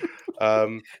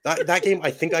 That game,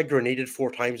 I think I grenaded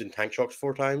 4 times and tank shocked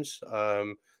 4 times.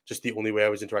 Just the only way I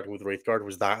was interacting with Wraithguard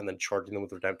was that, and then charging them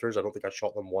with Redemptors. I don't think I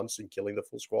shot them once and killing the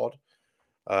full squad.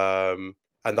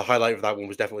 And the highlight of that one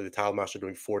was definitely the Talmaster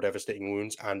doing 4 devastating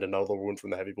wounds and another wound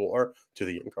from the Heavy Bolter to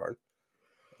the Incarn.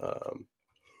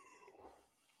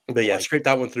 But yeah, scraped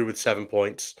that one through with 7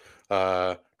 points.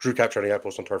 Drew capturing the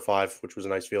outpost on turn 5, which was a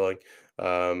nice feeling.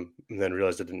 And then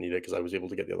realized I didn't need it because I was able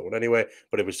to get the other one anyway.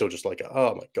 But it was still just like,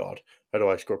 oh my god, how do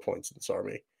I score points in this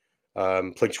army?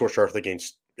 Playing Scorched Earth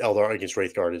against Eldar against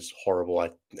Wraithguard is horrible.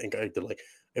 I think I did like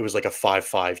it was like a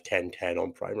 5-5, 10-10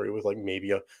 on primary with like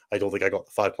maybe I don't think I got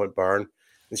the 5-point burn.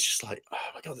 It's just like, oh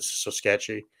my god, this is so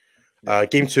sketchy.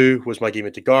 Game 2 was my game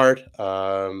into Guard.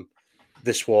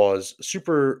 This was a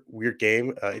super weird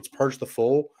game. It's Purge the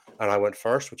Foe, and I went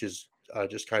first, which is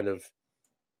just kind of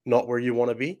not where you want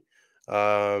to be.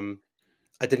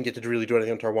 I didn't get to really do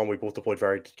anything on turn 1. We both deployed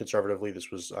very conservatively. This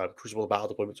was Crucible Battle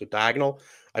deployment, so diagonal.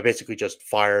 I basically just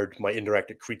fired my indirect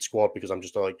at Creed Squad because I'm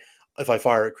just like, if I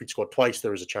fire at Creed Squad twice,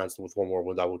 there is a chance that with 1 more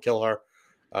wound I will kill her.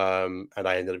 And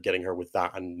I ended up getting her with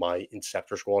that and my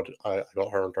Inceptor Squad. I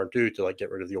got her on turn 2 to like get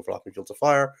rid of the overlapping fields of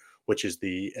fire, which is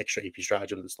the extra AP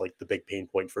stratagem that's like the big pain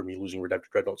point for me losing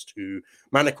Redemptor Dreadnoughts to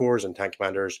Mana Cores and Tank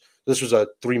Commanders. This was a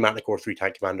 3 Mana Core, 3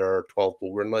 Tank Commander, 12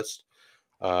 Bullgrin list,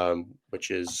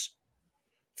 which is,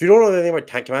 if you don't know anything about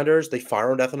Tank Commanders, they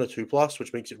fire on death on a 2+,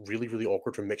 which makes it really, really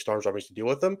awkward for mixed arms armies to deal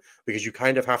with them because you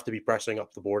kind of have to be pressing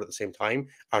up the board at the same time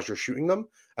as you're shooting them,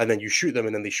 and then you shoot them,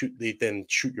 and then they then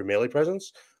shoot your melee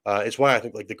presence. It's why I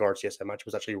think like the Guard CSM match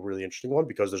was actually a really interesting one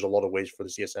because there's a lot of ways for the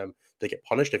CSM to get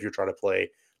punished if you're trying to play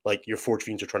like your Forge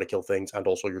Fiends are trying to kill things and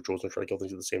also your Chosen are trying to kill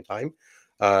things at the same time,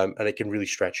 and it can really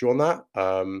stretch you on that.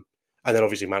 And then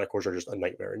obviously Mana Cores are just a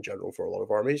nightmare in general for a lot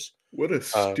of armies. What a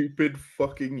stupid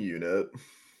fucking unit.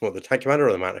 Well, the Tank Commander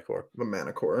or the Mana Core? The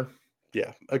Mana Core.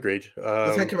 Yeah, agreed.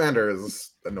 The Tank Commander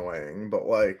is annoying, but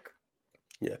like...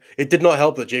 Yeah, it did not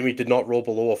help that Jamie did not roll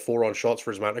below a 4 on shots for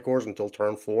his Mana Cores until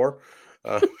turn 4.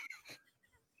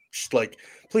 Just like,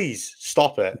 please,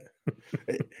 stop it.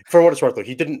 For what it's worth, though,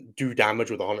 he didn't do damage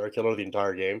with a Hunter Killer the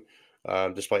entire game,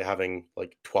 despite having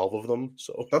like 12 of them.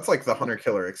 So that's like the Hunter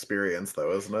Killer experience,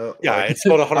 though, isn't it? Yeah, like... it's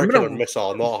called a Hunter Killer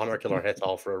missile, not a Hunter Killer hit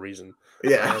all for a reason.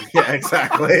 Yeah, yeah,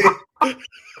 exactly.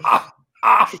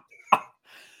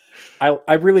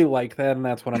 I really like that, and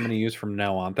that's what I'm going to use from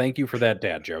now on. Thank you for that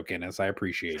dad joke, Innes. I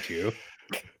appreciate you.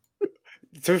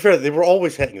 To be fair, they were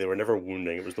always hitting. They were never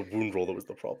wounding. It was the wound roll that was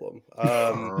the problem.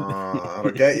 I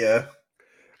don't get you.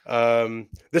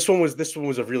 This one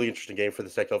was a really interesting game for the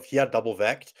sake of he had double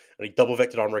vect and he double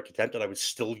vected armor contempt, and I was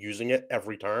still using it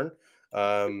every turn.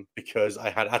 Because I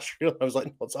had Atrial. I was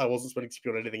like, no, I wasn't spending XP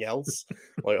on anything else.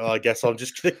 Like, I guess I'm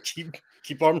just gonna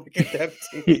keep armor contempt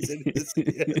in case it is.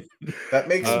 That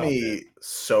makes me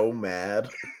so mad.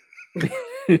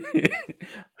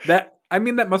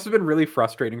 That must have been really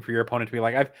frustrating for your opponent to be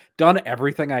like, I've done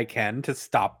everything I can to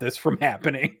stop this from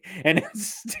happening, and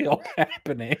it's still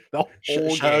happening. The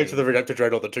whole Shout out to the game. Redemptor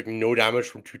Dreadnought that took no damage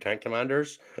from 2 tank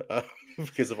commanders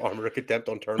because of armor contempt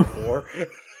on turn 4.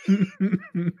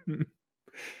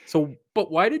 So, but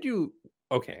why did you?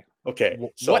 Okay,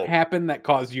 so what happened that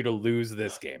caused you to lose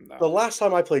this game, the though? last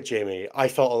time I played Jamie, I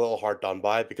felt a little hard done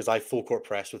by because I full court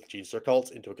pressed with Gene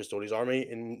Cult into a Custodes army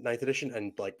in 9th edition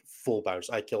and like full bounce.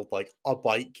 I killed like a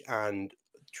bike and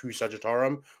 2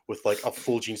 Sagittarium with like a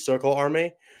full Gene Circle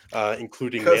army,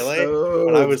 including melee.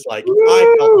 And I was like,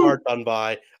 I felt hard done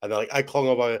by, and then like I clung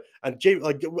on by, and Jamie,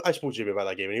 like I spoke to Jamie about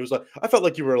that game, and he was like, I felt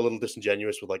like you were a little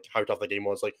disingenuous with like how tough that game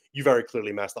was. Like you very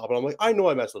clearly messed it up, and I'm like, I know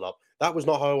I messed it up. That was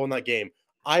not how I won that game.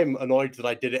 I'm annoyed that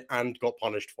I did it and got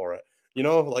punished for it. You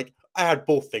know, like I had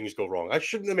both things go wrong. I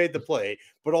shouldn't have made the play,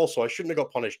 but also I shouldn't have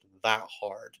got punished that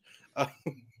hard.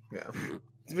 Yeah.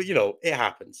 But you know, it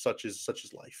happens. Such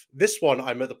is life. This one,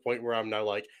 I'm at the point where I'm now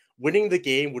like, winning the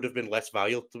game would have been less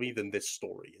valuable to me than this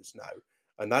story is now,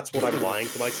 and that's what I'm lying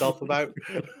to myself about.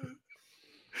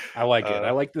 I like it.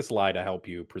 I like this lie to help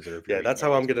you preserve. Yeah, Your that's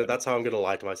ego. how I'm gonna. That's how I'm gonna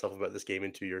lie to myself about this game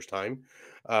in 2 years' time.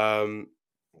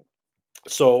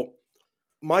 So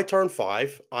my turn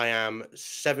 5, I am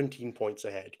 17 points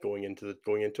ahead going into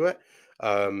it.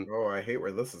 Oh, I hate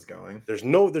where this is going. There's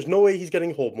no way he's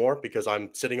getting hold more because I'm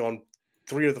sitting on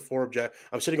 3 of the 4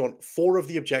 I'm sitting on 4 of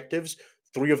the objectives,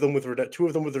 2 of them with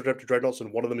Redemptor Dreadnoughts,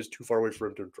 and 1 of them is too far away for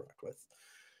him to interact with.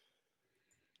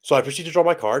 So I proceed to draw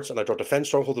my cards, and I draw Defense,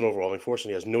 Stronghold, and Overwhelming Force, and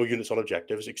he has no units on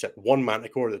objectives except 1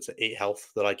 Manticore that's at 8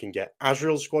 health that I can get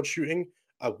Azrael's squad shooting,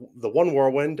 the 1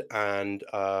 Whirlwind, and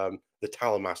the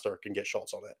Talon Master can get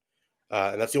shots on it.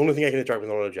 And that's the only thing I can interact with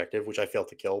on an objective, which I failed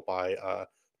to kill by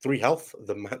 3 health.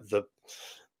 The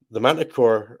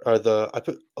Manticore, I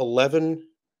put 11,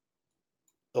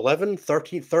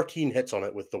 13 hits on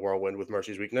it with the Whirlwind with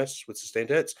Mercy's weakness, with sustained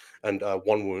hits, and 1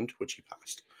 wound, which he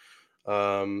passed.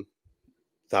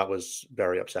 That was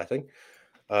very upsetting.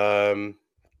 And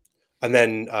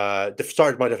then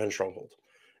started my Defense Stronghold.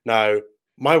 Now,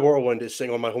 my Whirlwind is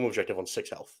sitting on my home objective on 6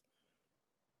 health.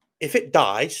 If it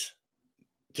dies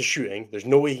to shooting, there's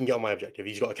no way he can get on my objective.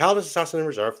 He's got a Calidus Assassin in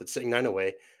reserve that's sitting 9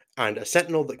 away, and a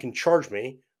Sentinel that can charge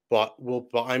me, but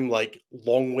I'm like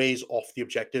long ways off the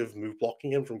objective, move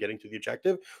blocking him from getting to the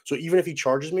objective. So even if he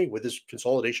charges me with his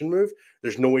consolidation move,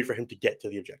 there's no way for him to get to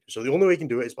the objective. So the only way he can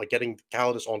do it is by getting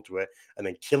Calidus onto it and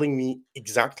then killing me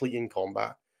exactly in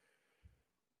combat.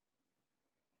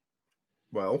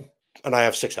 Well, and I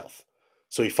have 6 health.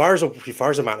 So he fires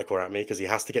a Manticore at me because he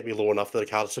has to get me low enough that the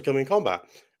Calidus will kill me in combat,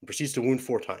 and proceeds to wound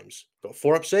 4 times. Got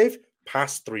 4 up save,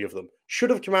 passed 3 of them. Should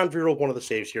have command rerolled one of the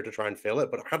saves here to try and fail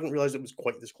it, but I hadn't realized it was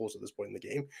quite this close at this point in the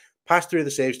game. Passed 3 of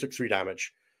the saves, took 3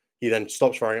 damage. He then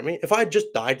stops firing at me. If I had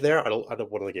just died there, I'd have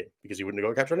won the game because he wouldn't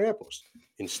have got captured on the outpost.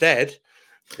 Instead,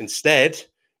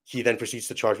 he then proceeds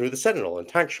to charge me with a Sentinel and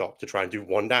Tank Shock to try and do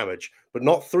 1 damage, but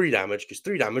not 3 damage because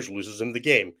 3 damage loses him the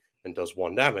game and does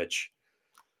 1 damage.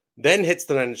 Then hits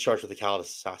the 9-inch charge with the Calidus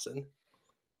Assassin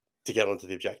to get onto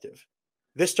the objective.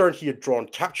 This turn, he had drawn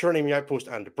Capture an Enemy Outpost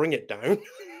and Bring It Down,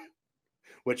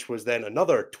 which was then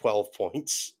another 12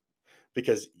 points,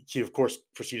 because he, of course,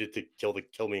 proceeded to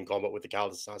kill me in combat with the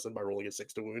Calidus Assassin by rolling a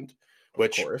 6 to wound,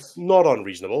 which not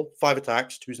unreasonable. 5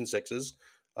 attacks, 2s and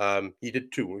 6s. He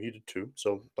did 2,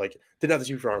 so like didn't have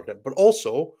the CP for armor, but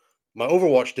also my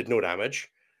Overwatch did no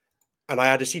damage. And I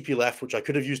had a CP left, which I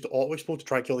could have used to auto-explode to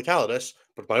try and kill the Calidus,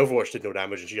 but my Overwatch did no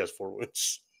damage, and she has 4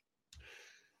 wounds.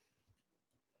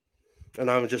 And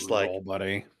I'm just like,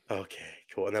 buddy. Okay,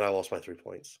 cool. And then I lost my 3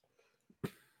 points.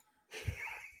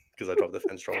 Because I dropped the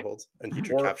Defense Strongholds, and he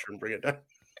tried Capture and Bring It Down.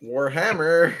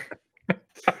 Warhammer!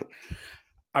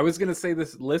 I was going to say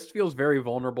this list feels very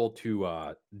vulnerable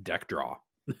to deck draw.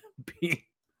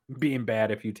 Being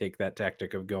bad if you take that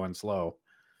tactic of going slow.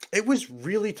 It was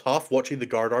really tough watching the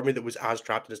Guard army that was as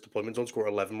trapped in its deployment zone score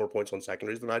 11 more points on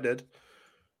secondaries than I did.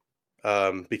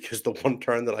 Because the one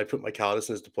turn that I put my Calidus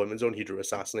in his deployment zone, he drew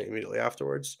Assassinate immediately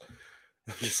afterwards.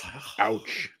 I'm just like, oh.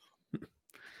 Ouch.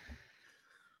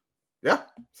 Yeah,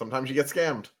 sometimes you get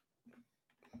scammed.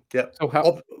 Yeah. So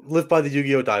how Live by the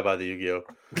Yu-Gi-Oh, die by the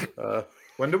Yu-Gi-Oh.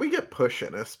 When do we get Push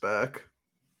Innis back?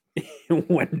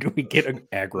 when do we get an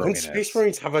aggro When in Space it?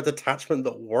 Marines have a detachment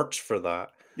that works for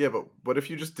that. Yeah, but what if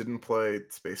you just didn't play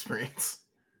Space Marines?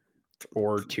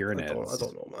 Or I Tyranids?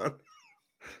 don't know, man.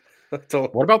 I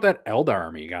don't. What about that Eldar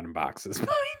army you got in boxes? Mind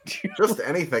you? Just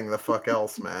anything the fuck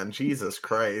else, man. Jesus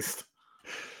Christ.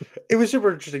 It was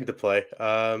super interesting to play.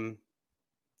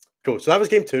 Cool. So that was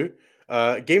game 2.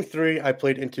 Game 3, I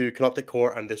played into Canoptek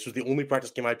Core, and this was the only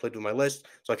practice game I played with my list.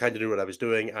 So I kind of knew what I was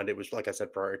doing, and it was, like I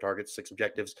said, priority targets, 6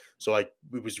 objectives. So it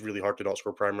was really hard to not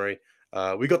score primary.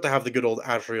 We got to have the good old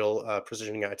Azrael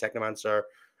precisioning out a Technomancer,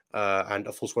 and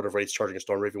a full squad of Wraiths charging a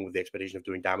Storm Raven with the expectation of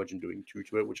doing damage and doing 2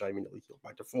 to it, which I immediately healed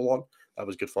back to full on. That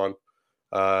was good fun.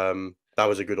 That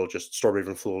was a good old just Storm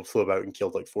Raven flew about and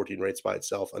killed like 14 Wraiths by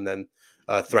itself, and then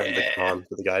threatened the Khan,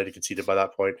 but the guy had conceded by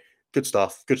that point. Good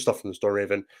stuff. Good stuff from the Storm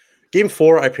Raven. Game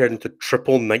 4, I paired into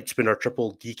triple Night Spinner,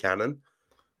 triple D Cannon,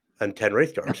 and 10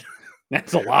 Wraith Guard.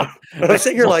 That's a lot. And I'm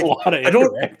sitting here like, I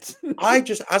don't. I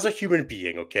just, as a human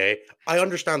being, okay, I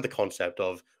understand the concept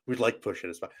of we'd like pushing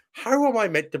this back. How am I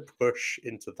meant to push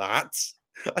into that?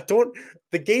 I don't.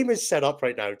 The game is set up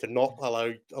right now to not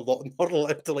allow not allow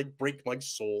to like break my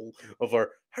soul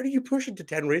over how do you push into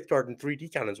 10 Wraith Guard and 3 D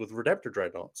cannons with Redemptor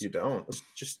Dreadnoughts? You don't. It's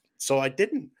just so I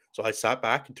didn't. So I sat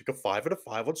back and took a 5 out of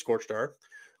 5 on Scorched Earth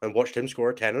and watched him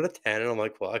score a 10 out of 10. And I'm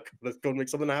like, well, let's go and make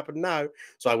something happen now.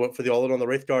 So I went for the all-in on the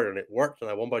Wraith Guard and it worked, and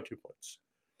I won by 2 points.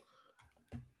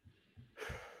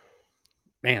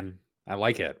 Man, I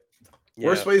like it. Yeah.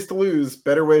 Worst ways to lose,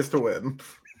 better ways to win.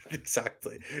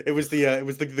 Exactly. It was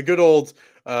the good old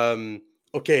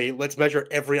okay, let's measure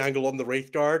every angle on the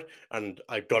Wraith Guard, and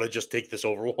I've got to just take this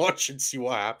Overwatch and see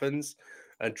what happens.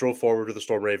 And drove forward with the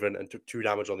Storm Raven and took 2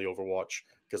 damage on the Overwatch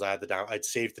because I'd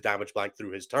saved the damage blank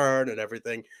through his turn and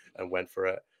everything, and went for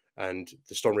it. And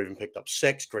the Storm Raven picked up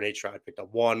 6, Grenade Strat picked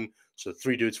up 1, so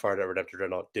 3 dudes fired at Redemptor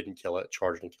Dreadnought, didn't kill it,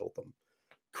 charged and killed them.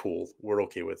 Cool, we're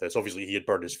okay with this. Obviously, he had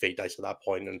burned his fate dice at that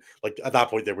point, and like at that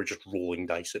point, they were just rolling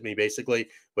dice at me basically.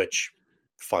 Which,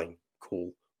 fine,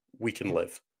 cool, we can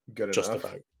live. Good just enough.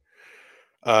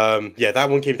 about. Yeah,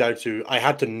 that one came down to I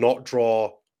had to not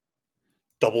draw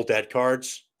double dead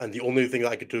cards, and the only thing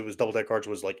that I could do was double dead cards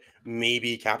was like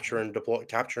maybe capture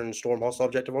and storm hostile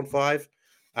objective on 5,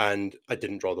 and I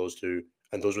didn't draw those 2,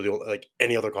 and those were the only, like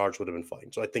any other cards would have been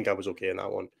fine. So I think I was okay in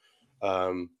that one.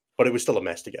 But it was still a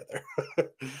mess to get there.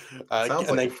 Sounds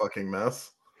like a fucking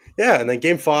mess. Yeah, and then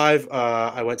game 5,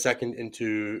 I went second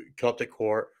into Cryptic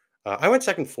Core. I went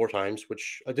second 4 times,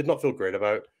 which I did not feel great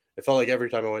about. It felt like every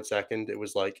time I went second, it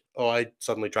was like, oh, I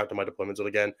suddenly tracked on my deployment zone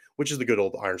again, which is the good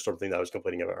old Ironstorm thing that I was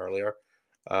complaining about earlier.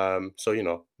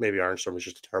 So, maybe Ironstorm is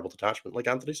just a terrible detachment, like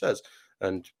Anthony says.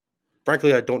 And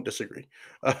frankly, I don't disagree.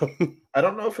 I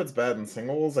don't know if it's bad in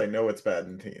singles. I know it's bad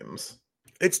in teams.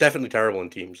 It's definitely terrible in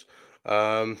teams.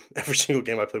 Every single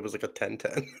game I played was like a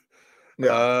 10-10.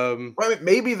 Yeah. Well,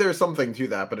 maybe there's something to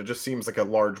that, but it just seems like a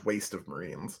large waste of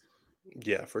Marines.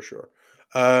 Yeah, for sure.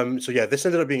 So yeah, this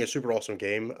ended up being a super awesome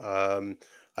game.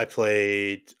 I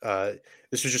played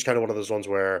this was just kind of one of those ones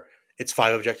where it's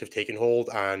 5 objective take and hold,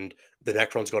 and the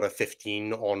Necrons got a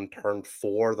 15 on turn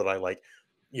 4 that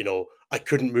I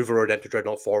couldn't move a Redemptor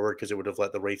Dreadnought forward because it would have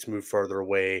let the Wraiths move further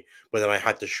away, but then I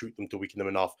had to shoot them to weaken them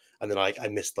enough, and then I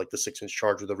missed like the 6-inch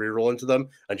charge with a reroll into them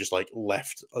and just like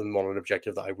left them on an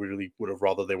objective that I really would have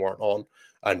rather they weren't on,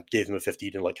 and gave them a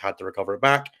 15 and like had to recover it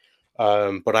back.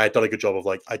 But I had done a good job of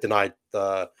like I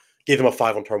gave them a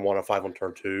 5 on turn 1, a 5 on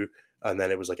turn 2, and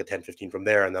then it was like a 10-15 from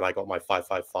there, and then I got my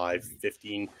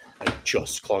 5-5-5-15 and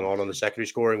just clung on the secondary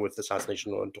scoring with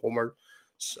Assassination on Homer.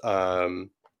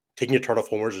 Taking a turn off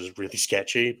homers is really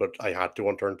sketchy, but I had to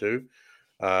on turn 2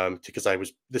 because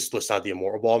this list had the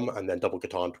Immortal Bomb and then double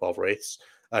Catan 12 Wraiths,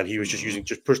 and he was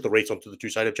just push the Wraiths onto the 2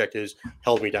 side objectives,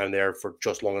 held me down there for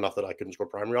just long enough that I couldn't score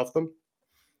primary off them,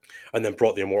 and then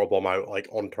brought the Immortal Bomb out like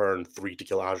on turn 3 to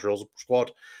kill Azrael's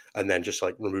squad, and then just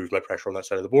like removed my pressure on that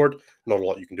side of the board. Not a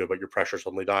lot you can do about your pressure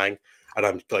suddenly dying, and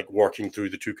I'm like working through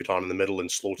the 2 Catan in the middle in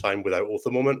slow time without Oath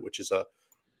of Moment, which is a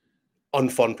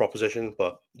unfun proposition,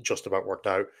 but just about worked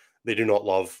out. They do not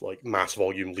love like mass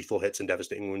volume lethal hits and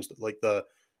devastating wounds that like the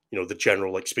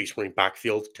general like Space Marine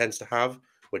backfield tends to have,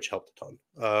 which helped a ton.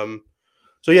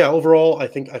 So yeah, overall, I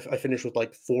think I finished with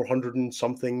like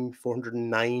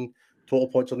 409 total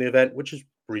points on the event, which is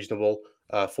reasonable.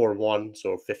 4-1,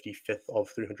 so 55th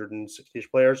of 360-ish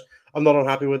players. I'm not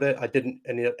unhappy with it. I didn't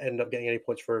end up getting any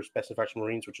points for Best in Faction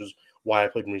Marines, which is why I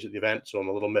played Marines at the event, so I'm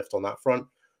a little miffed on that front.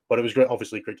 But it was great,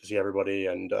 obviously great to see everybody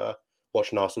and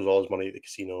watch Nas lose all his money at the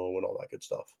casino and all that good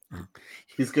stuff.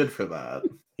 He's good for that.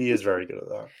 He is very good at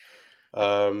that.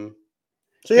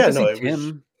 So Get yeah, to no, see it was.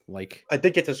 Tim. Like, I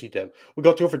did get to see Tim. We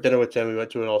got to go for dinner with Tim. We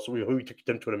went to we took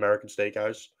Tim to an American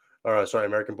steakhouse, or sorry,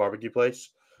 American barbecue place.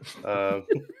 Um,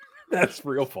 that's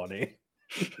real funny.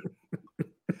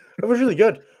 it was really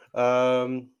good.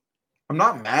 I'm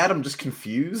not mad. I'm just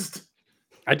confused.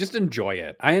 I just enjoy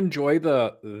it. I enjoy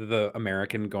the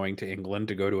American going to England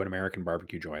to go to an American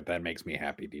barbecue joint. That makes me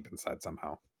happy deep inside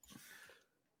somehow.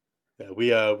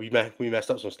 Yeah, we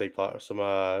messed up some steak platters,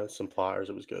 some platters.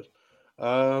 It was good.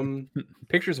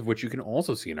 Pictures of which you can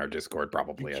also see in our Discord,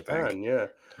 probably. I think. Yeah.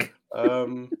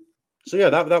 So yeah,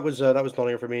 that was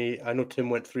Nottingham for me. I know Tim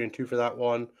went 3-2 for that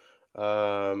one.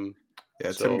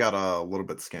 Yeah, Tim got a little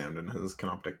bit scammed in his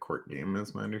Canoptek court game,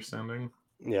 is my understanding.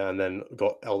 Yeah, and then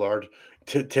got Eldard.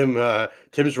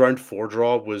 Tim's round 4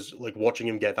 draw was like watching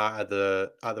him get that at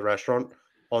the restaurant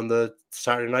on the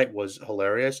Saturday night was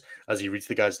hilarious as he reads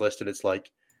the guy's list and it's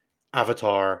like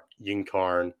Avatar,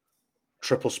 Yinkarn,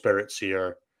 Triple Spirit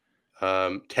Seer,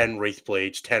 10 Wraith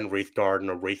Blades, 10 Wraith Guard, and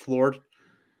a Wraith Lord.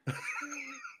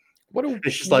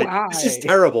 It's just like, this is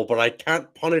terrible, but I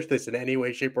can't punish this in any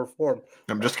way, shape, or form.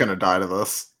 I'm just gonna die to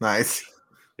this. Nice.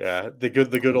 Yeah, the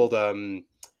good old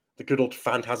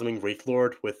phantasming Wraith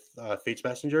Lord with Fate's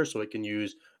Messenger, so it can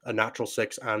use a natural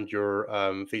 6 and your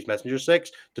Fate's Messenger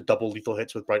 6 to double lethal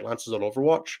hits with Bright Lances on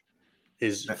Overwatch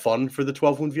is fun for the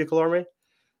 12 wound vehicle army.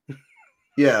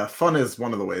 Yeah, fun is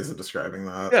one of the ways of describing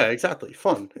that. Yeah, exactly.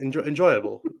 Fun,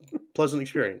 enjoyable, pleasant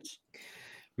experience.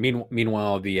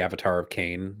 Meanwhile, the Avatar of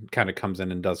Cain kind of comes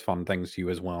in and does fun things to you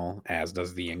as well, as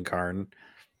does the Incarn.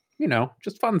 You know,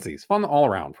 just funsies. Fun all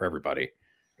around for everybody.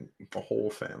 The whole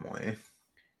family.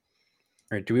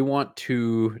 All right, do we want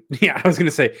to... Yeah, I was going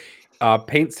to say,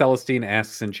 Paint Celestine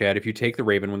asks in chat, if you take the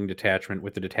Ravenwing detachment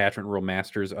with the detachment rule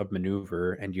Masters of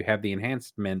Maneuver, and you have the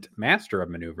enhancement Master of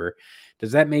Maneuver,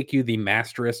 does that make you the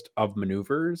Masterist of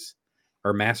Maneuvers?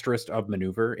 Or Masterist of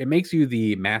Maneuver? It makes you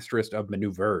the Masterist of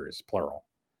Maneuvers, plural.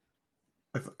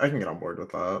 I can get on board with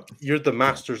that. You're the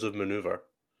Masters of Maneuver.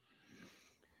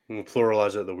 We'll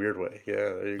pluralize it the weird way.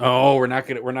 Yeah. Oh, we're not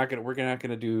gonna do.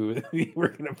 We're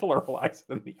gonna pluralize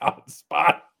it in the odd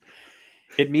spot.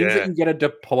 It means that you get a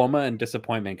diploma in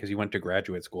disappointment because you went to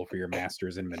graduate school for your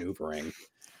master's in maneuvering.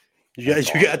 You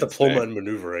get a diploma in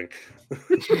maneuvering.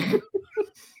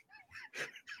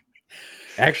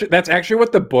 Actually, that's actually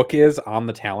what the book is on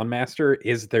the Talon Master,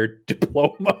 is their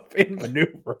diploma in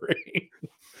maneuvering.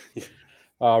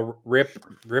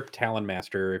 Rip Talon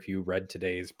Master, if you read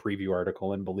today's preview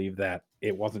article and believe that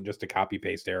it wasn't just a copy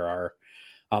paste error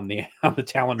on the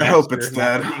Talon Master. I hope it's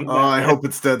dead. Oh, I hope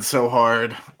it's dead so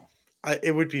hard.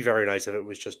 It would be very nice if it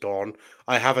was just Dawn.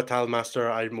 I have a Talon Master.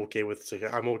 I'm okay with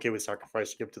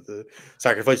sacrificing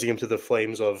him to the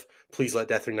flames of please let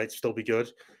Deathwing Knights still be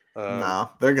good.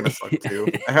 No, they're gonna suck too.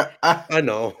 I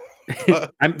know.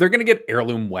 They're gonna get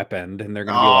heirloom weaponed, and they're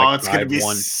gonna be like it's gonna be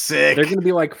 5-1. Sick. They're gonna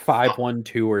be like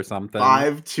 5-1-2 or something.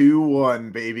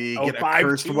 5-2-1, baby. Get a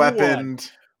cursed weapon.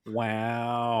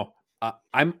 Wow.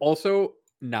 I'm also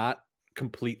not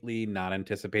completely not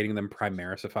anticipating them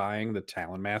primarisifying the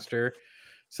Talon Master,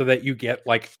 so that you get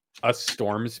like a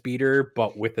storm speeder,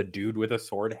 but with a dude with a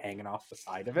sword hanging off the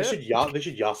side of it. They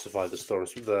should yassify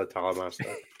the Talon Master.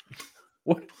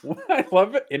 What I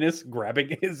love Innis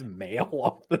grabbing his mail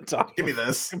off the top. Give me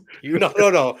this.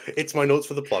 No. It's my notes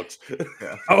for the plugs.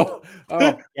 Yeah. Oh,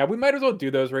 yeah. We might as well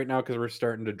do those right now because we're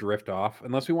starting to drift off.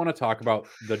 Unless we want to talk about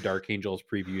the Dark Angels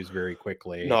previews very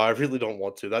quickly. No, I really don't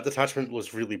want to. That detachment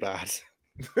was really bad.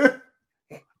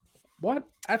 What?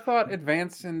 I thought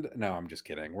advanced and no, I'm just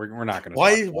kidding. We're not going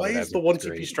to. Why is the 1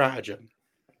 CP stratagem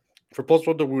for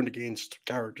 +1 to wound against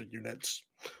character units?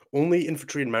 Only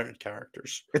infantry and mounted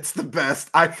characters. It's the best.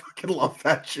 I fucking love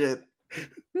that shit.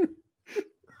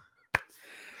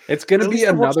 It's going to be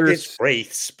another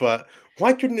wraiths, but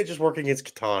why couldn't it just work against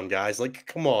Catan, guys? Like,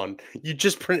 come on. You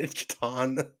just printed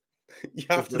Catan. You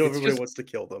have to know everybody wants to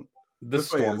kill them. The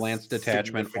Stormlance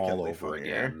detachment all over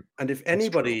again. And if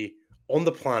anybody on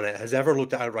the planet has ever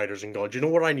looked at Outriders and gone, do you know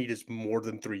what I need is more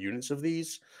than 3 units of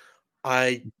these?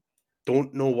 I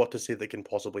don't know what to say that can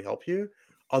possibly help you,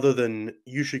 other than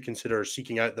you should consider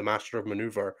seeking out the Master of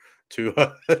Maneuver to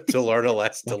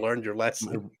learn your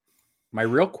lesson. My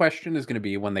real question is going to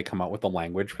be when they come out with the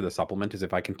language for the supplement is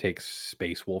if I can take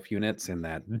Space Wolf units in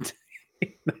that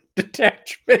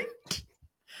detachment.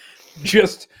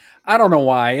 Just, I don't know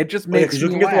why. It just makes you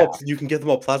me can laugh. you can get them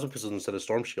all plasma pistols instead of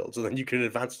storm shields, and then you can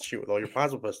advance and shoot with all your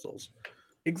plasma pistols.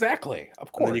 Exactly,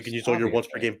 of course. And then you can use all your once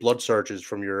per game blood surges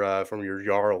from your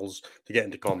Jarls to get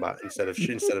into combat instead of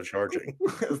charging.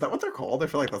 Is that what they're called? I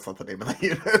feel like that's not the name of the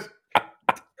unit.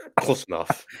 Close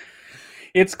enough.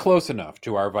 It's close enough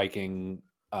to our Viking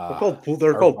They're are called fighting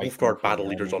Wolfguard for battle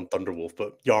real leaders money. on Thunderwolf,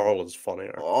 but Jarl is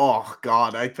funnier. Oh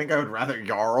God, I think I would rather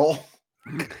Jarl.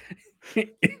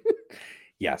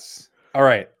 Yes. All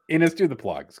right, Ines, do the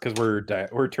plugs because we're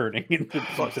turning into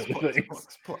Plugs, other plugs, things.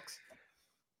 plugs, plugs.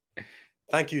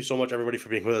 Thank you so much, everybody, for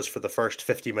being with us for the first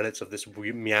 50 minutes of this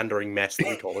meandering mess that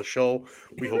we call a show.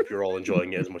 We hope you're all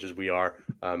enjoying it as much as we are.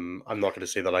 I'm not going to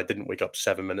say that I didn't wake up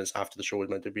 7 minutes after the show was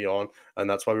meant to be on, and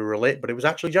that's why we were late, but it was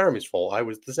actually Jeremy's fault. I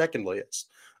was the second latest.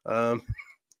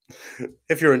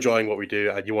 If you're enjoying what we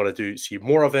do and you want to see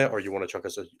more of it, or you want to chuck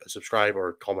us a subscribe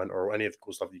or comment or any of the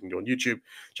cool stuff you can do on YouTube,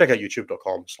 check out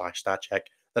youtube.com/statcheck.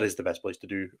 That is the best place to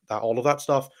do that, all of that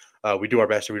stuff. We do our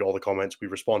best to read all the comments. We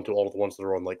respond to all of the ones that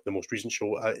are on like the most recent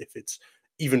show. If it's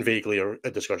even vaguely a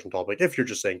discussion topic, if you're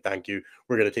just saying thank you,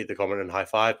 we're going to take the comment and high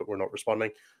five, but we're not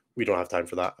responding. We don't have time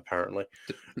for that, apparently.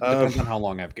 Depends on how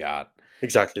long I've got.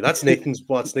 Exactly. That's Nathan's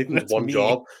That's one me.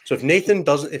 job. So if Nathan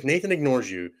ignores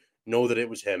you, know that it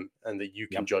was him and that you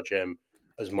can judge him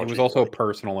as much. It was as you also like.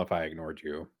 personal if I ignored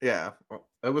you. Yeah, well,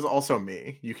 it was also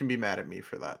me. You can be mad at me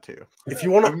for that too. If you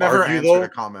want I've to never argue, answered though, a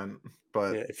comment,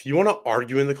 but yeah, if you want to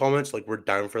argue in the comments, like we're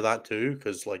down for that too,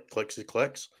 because like clicks is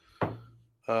clicks.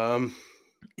 As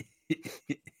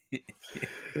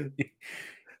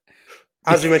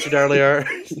we mentioned earlier,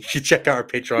 you should check out our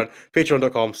Patreon,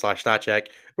 patreon.com/statcheck,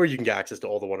 where you can get access to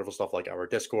all the wonderful stuff like our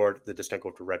Discord, the discount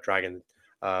code for Red Dragon,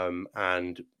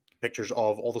 and pictures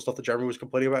of all the stuff that Jeremy was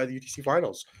complaining about at the UTC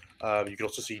finals. You can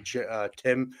also see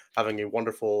Tim having a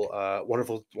wonderful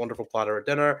platter at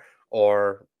dinner,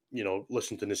 or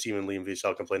listen to Nassim and Liam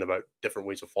VSL complain about different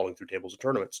ways of falling through tables and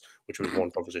tournaments, which was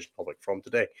one conversation topic from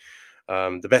today.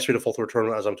 The best way to fall through a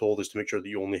tournament, as I'm told, is to make sure that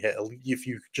you only hit if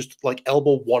you just like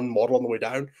elbow one model on the way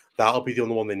down, that'll be the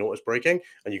only one they notice breaking,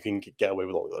 and you can get away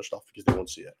with all the other stuff because they won't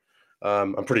see it.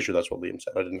 I'm pretty sure that's what Liam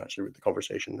said. I didn't actually read the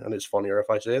conversation, and it's funnier if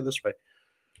I say it this way.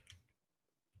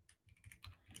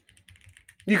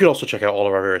 You can also check out all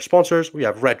of our various sponsors. We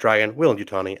have Red Dragon, Will and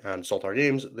Yutani, and Saltar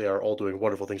Games. They are all doing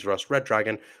wonderful things for us. Red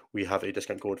Dragon, we have a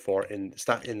discount code for in the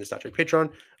StatCheck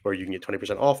Patreon, where you can get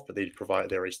 20% off, but they provide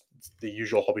the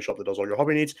usual hobby shop that does all your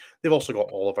hobby needs. They've also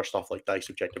got all of our stuff like dice,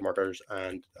 objective markers,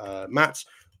 and mats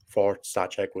for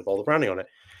StatCheck with all the branding on it.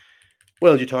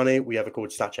 Well, Yutani, we have a code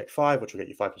StatCheck5, which will get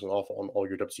you 5% off on all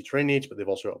your WC terrain needs, but they've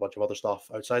also got a bunch of other stuff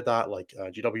outside that, like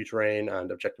GW terrain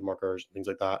and objective markers and things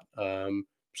like that.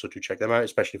 So do check them out,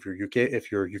 especially if you're UK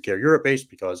or Europe based,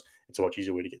 because it's a much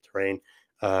easier way to get terrain.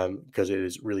 Because it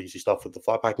is really easy stuff with the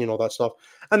flat packing and all that stuff.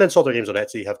 And then Salter Games on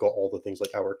Etsy have got all the things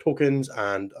like our tokens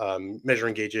and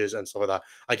measuring gauges and stuff like that.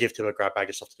 I gave Tim a grab bag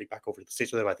of stuff to take back over to the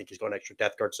States with him. I think he's got an extra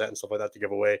Death Guard set and stuff like that to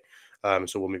give away.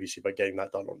 So we'll maybe see about getting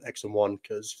that done on XM1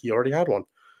 because he already had one.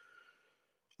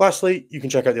 Lastly, you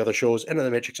can check out the other shows, Into the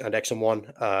Matrix and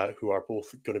XM1, who are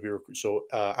both going to be... So,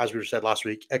 as we said last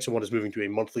week, XM1 is moving to a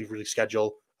monthly release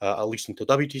schedule, at least until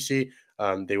WTC.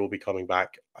 They will be coming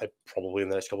back probably in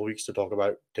the next couple of weeks to talk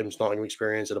about Tim's Nottingham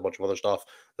experience and a bunch of other stuff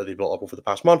that they built up over the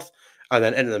past month. And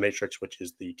then Into the Matrix, which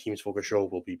is the Team's Focus show,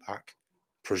 will be back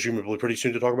presumably pretty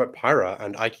soon to talk about Pyra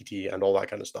and ITT and all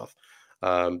that kind of stuff,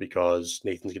 because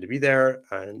Nathan's going to be there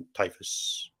and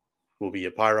Typhus will be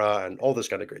at Pyra and all this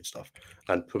kind of great stuff.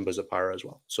 And Pumbaa's at Pyra as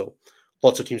well. So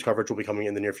lots of teams coverage will be coming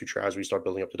in the near future as we start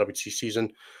building up the WTC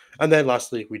season. And then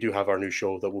lastly, we do have our new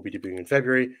show that will be debuting in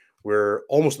February. We're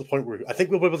almost at the point where I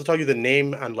think we'll be able to tell you the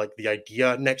name and like the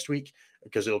idea next week,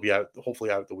 because it'll be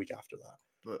hopefully out the week after that.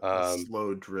 A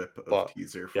slow drip of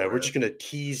teaser. We're just going to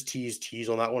tease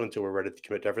on that one until we're ready to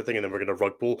commit to everything. And then we're going to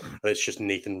rug pull. And it's just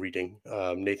Nathan reading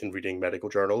medical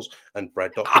journals and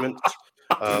bread documents.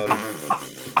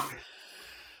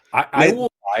 I will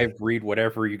live read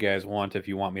whatever you guys want. If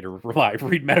you want me to live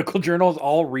read medical journals,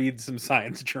 I'll read some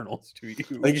science journals to you. I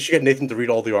think you should get Nathan to read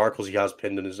all the articles he has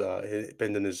pinned in his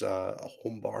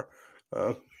home bar.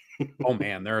 Oh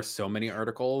man, there are so many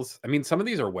articles. I mean, some of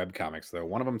these are webcomics though.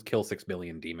 One of them's Kill 6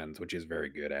 Billion Demons, which is very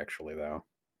good actually though,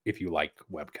 if you like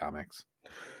webcomics.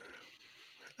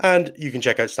 And you can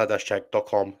check out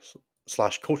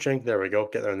stat-check.com/coaching. There we go.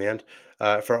 Get there in the end.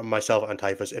 For myself and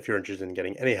Typhus, if you're interested in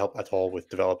getting any help at all with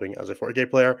developing as a 40k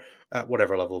player at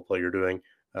whatever level of play you're doing,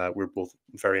 we're both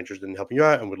very interested in helping you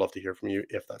out and would love to hear from you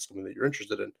if that's something that you're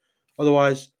interested in.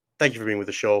 Otherwise, thank you for being with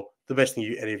the show. The best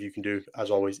thing any of you can do, as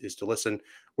always, is to listen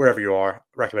wherever you are,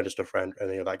 recommend us to a friend,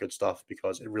 any of that good stuff,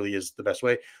 because it really is the best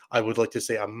way. I would like to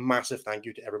say a massive thank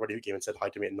you to everybody who came and said hi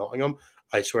to me at Nottingham.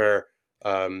 I swear,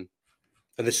 and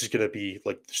this is going to be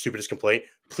like the stupidest complaint,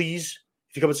 please,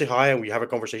 if you come and say hi and we have a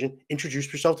conversation,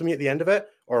 introduce yourself to me at the end of it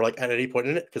or like at any point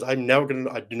in it, because I do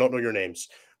not know your names.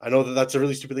 I know that that's a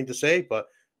really stupid thing to say, but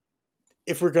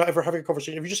if we're ever having a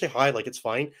conversation, if you just say hi, like it's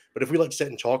fine. But if we like sit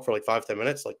and talk for like 5-10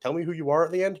 minutes, like tell me who you are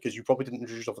at the end, because you probably didn't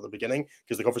introduce yourself at the beginning,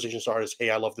 because the conversation started as, hey,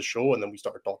 I love the show, and then we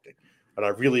started talking. And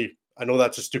I know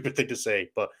that's a stupid thing to say,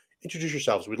 but introduce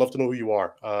yourselves. We'd love to know who you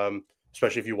are,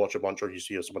 especially if you watch a bunch or you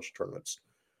see us a bunch of tournaments.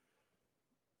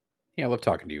 Yeah, I love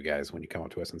talking to you guys when you come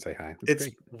up to us and say hi. It's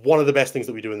great. one of the best things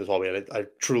that we do in this hobby, and I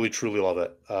truly, truly love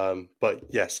it. But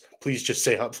yes, please just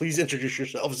say hi. Please introduce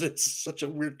yourselves. It's such a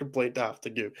weird complaint to have to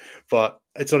do, but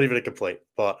it's not even a complaint.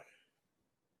 But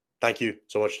thank you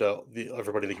so much to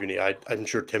everybody in the community. I'm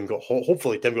sure Tim got,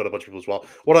 hopefully Tim got a bunch of people as well.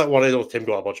 What I know Tim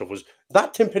got a bunch of was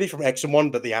that Tim Pitty from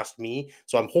X1 that they asked me.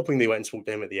 So I'm hoping they went and spoke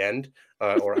to him at the end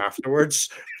or afterwards.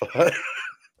 But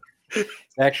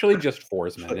it's actually just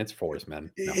Forsman. It's Forsman.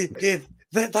 No.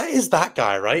 That is that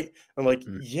guy, right? I'm like,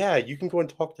 yeah, you can go and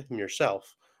talk to him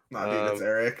yourself. Nah, dude, it's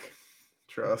Eric.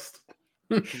 Trust.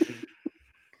 You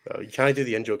can't do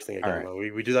the in jokes thing again, man.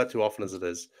 We do that too often as it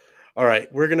is. All right,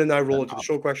 we're gonna now roll into the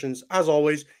show questions. As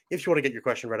always, if you want to get your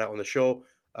question read out on the show,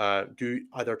 do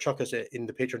either chuck us in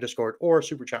the Patreon Discord or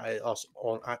super chat at us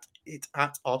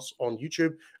at us on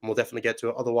YouTube, and we'll definitely get to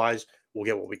it. Otherwise, we'll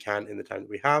get what we can in the time that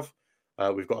we have.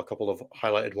 We've got a couple of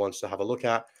highlighted ones to have a look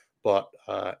at, but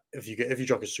if you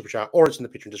chuck us a super chat or it's in the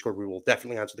Patreon Discord, we will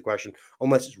definitely answer the question,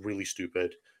 unless it's really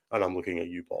stupid. And I'm looking at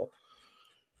you, Paul.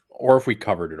 Or if we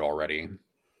covered it already.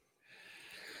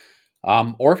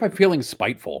 Or if I'm feeling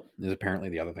spiteful is apparently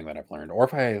the other thing that I've learned. Or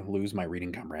if I lose my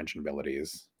reading comprehension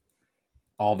abilities.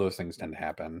 All those things tend to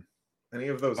happen. Any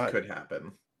of those could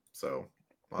happen. So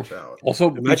watch out.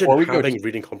 Also, imagine before we having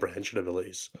reading comprehension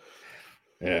abilities.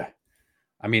 Yeah.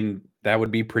 I mean, that would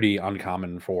be pretty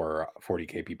uncommon for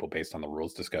 40k people based on the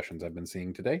rules discussions I've been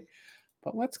seeing today.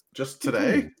 But let's just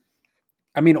today.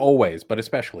 I mean, always, but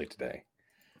especially today.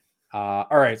 All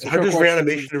right. So how does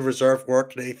reanimation of reserve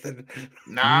work, Nathan?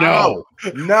 No.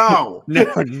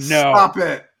 Stop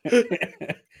it.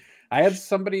 I had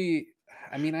somebody.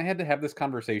 I mean, I had to have this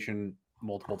conversation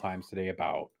multiple times today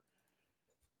about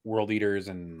world eaters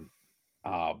and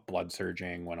blood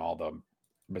surging when all the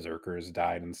berserkers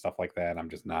died and stuff like that. I'm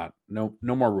just not no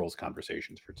more rules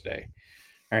conversations for today.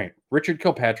 All right. Richard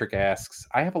Kilpatrick asks,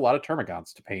 I have a lot of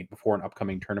termagants to paint before an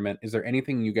upcoming tournament. Is there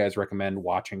anything you guys recommend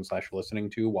watching / listening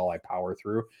to while I power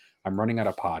through? I'm running out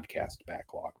of podcast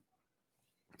backlog.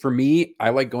 For me,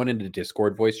 I like going into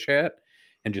Discord voice chat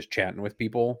and just chatting with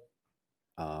people.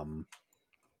 I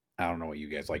don't know what you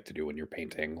guys like to do when you're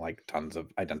painting like tons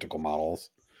of identical models.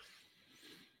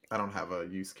 I don't have a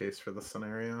use case for the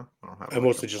scenario. I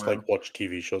mostly just like watch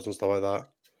TV shows and stuff like that.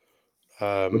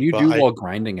 What do you do while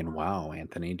grinding in WoW,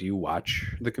 Anthony? Do you watch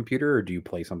the computer or do you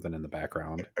play something in the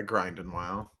background? I grind in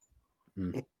WoW.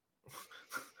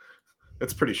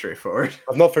 It's pretty straightforward.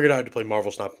 I've not figured out how to play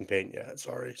Marvel Snap and Paint yet.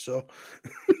 Sorry. So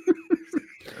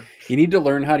you need to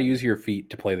learn how to use your feet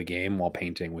to play the game while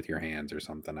painting with your hands or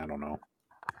something. I don't know.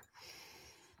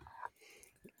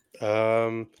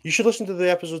 You should listen to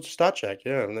the episodes of Stat Check.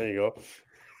 Yeah, and there you go.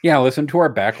 Yeah, listen to our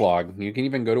backlog. You can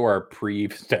even go to our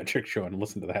pre-Stat Check show and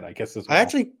listen to that, I guess. As well. I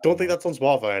actually don't think that's on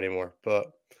Spotify anymore,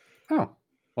 but well,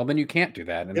 then you can't do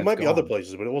that. And it might be other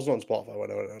places, but it wasn't on Spotify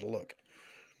when I had a look.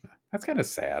 That's kind of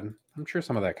sad. I'm sure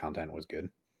some of that content was good.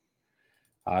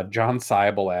 John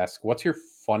Seibel asks, "What's your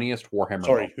funniest Warhammer?"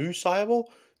 Sorry, who Seibel?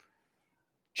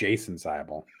 Jason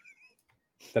Seibel.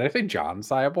 Did I say John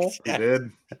Seibel? You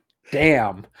did.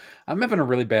 Damn. I'm having a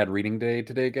really bad reading day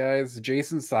today, guys.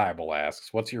 Jason Seibel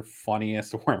asks, what's your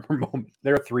funniest Warhammer moment?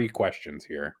 There are 3 questions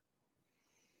here.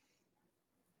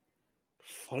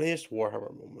 Funniest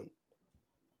Warhammer moment.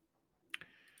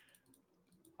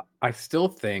 I still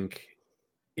think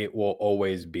it will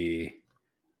always be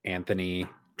Anthony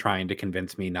trying to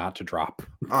convince me not to drop.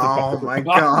 Oh my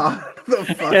god. The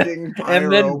fucking pyro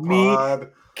and then pod. Me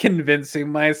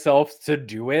convincing myself to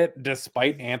do it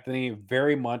despite Anthony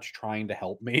very much trying to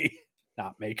help me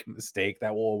not make a mistake.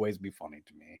 That will always be funny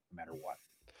to me no matter what.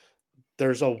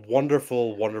 There's a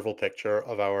wonderful picture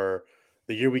of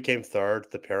the year we came third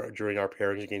during our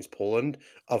pairings against Poland,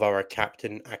 of our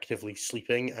captain actively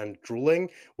sleeping and drooling,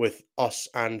 with us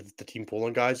and the Team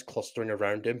Poland guys clustering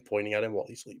around him, pointing at him while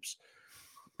he sleeps.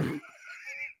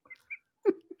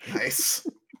 Nice.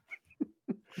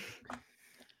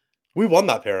 We won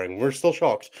that pairing. We're still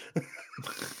shocked. The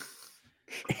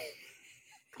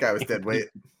guy was dead weight.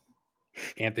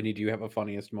 Anthony, do you have a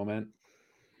funniest moment?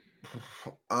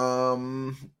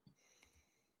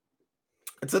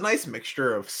 It's a nice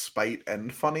mixture of spite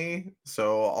and funny.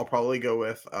 So I'll probably go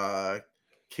with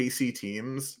KC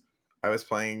teams. I was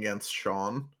playing against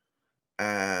Sean,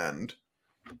 and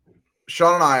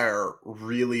Sean and I are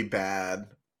really bad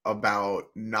about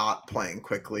not playing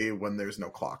quickly when there's no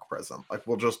clock present. Like,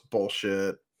 we'll just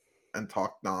bullshit and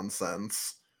talk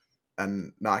nonsense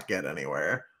and not get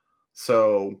anywhere.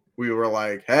 So we were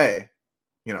like, hey,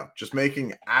 just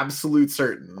making absolute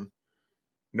certain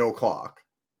no clock.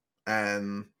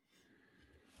 And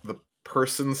the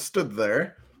person stood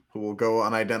there, who will go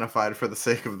unidentified for the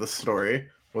sake of the story,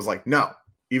 was like, no,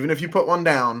 even if you put one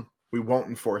down, we won't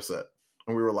enforce it.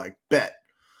 And we were like, bet.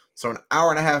 So an hour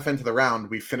and a half into the round,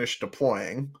 we finished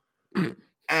deploying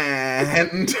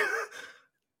and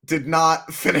did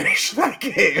not finish that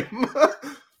game.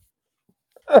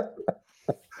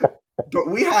 But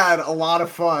we had a lot of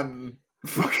fun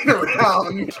fucking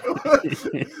around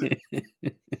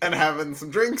and having some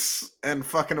drinks and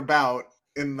fucking about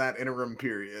in that interim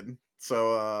period.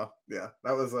 So yeah,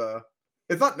 that was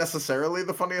it's not necessarily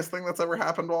the funniest thing that's ever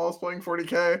happened while I was playing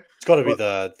 40k. It's got to be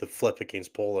the flip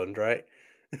against Poland, right?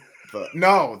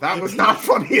 No, that was not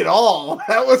funny at all.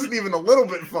 That wasn't even a little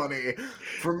bit funny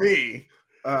for me.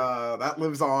 That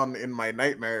lives on in my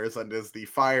nightmares and is the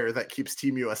fire that keeps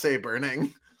Team USA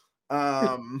burning.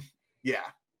 Yeah,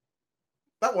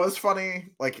 that was funny,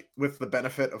 like with the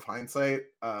benefit of hindsight.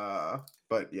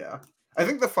 But yeah, I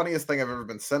think the funniest thing I've ever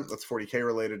been sent that's 40k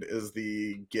related is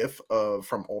the GIF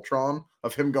from Ultron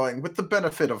of him going with the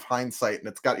benefit of hindsight,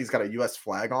 and he's got a US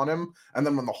flag on him, and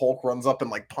then when the Hulk runs up and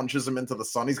like punches him into the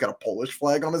sun, he's got a Polish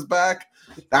flag on his back.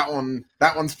 That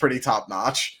one's pretty top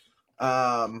notch.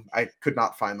 I could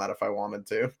not find that if I wanted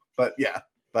to, but yeah,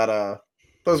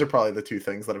 those are probably the two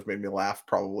things that have made me laugh,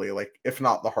 probably, like, if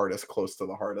not the hardest, close to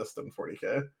the hardest in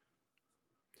 40k.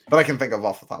 But I can think of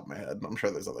off the top of my head. I'm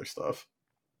sure there's other stuff.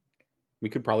 We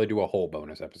could probably do a whole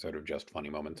bonus episode of just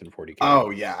funny moments in 40k. Oh,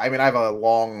 yeah. I mean, I have a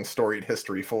long, storied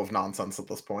history full of nonsense at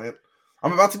this point.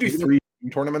 I'm about to do 3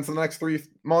 tournaments in the next 3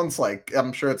 months. Like,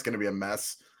 I'm sure it's going to be a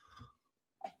mess.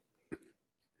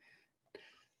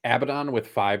 Abaddon with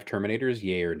 5 Terminators,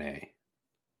 yay or nay?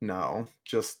 No,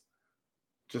 just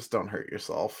don't hurt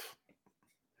yourself.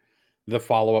 The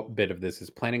follow-up bit of this is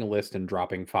planning a list and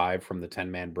dropping 5 from the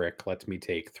 10-man brick lets me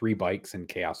take 3 bikes and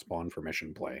Chaos Spawn for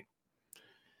mission play.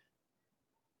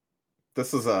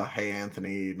 This is a Hey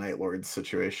Anthony Nightlord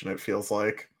situation, it feels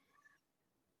like.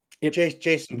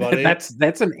 Jason, buddy.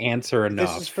 That's an answer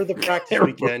enough. This is for the practice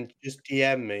weekend. Just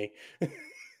DM me.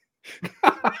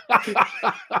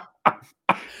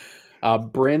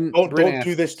 Bryn, don't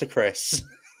do this to Chris.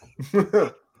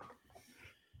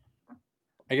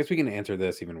 I guess we can answer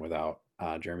this even without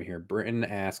Jeremy here. Bryn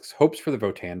asks, hopes for the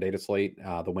Votan data slate.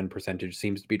 The win percentage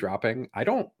seems to be dropping. I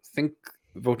don't think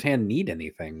Votan need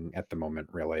anything at the moment,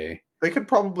 really. They could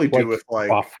probably do with like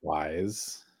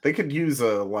buff-wise. They could use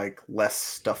a less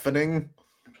stuffing.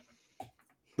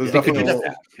 There's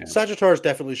Sagittars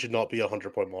definitely should not be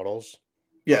 100-point models.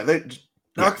 Yeah, they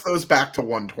knock those back to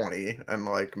 120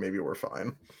 and maybe we're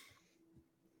fine.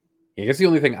 I guess the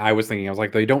only thing I was thinking, I was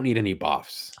like, they don't need any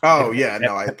buffs. Oh, yeah,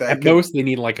 no. At most, they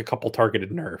need a couple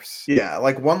targeted nerfs. Yeah,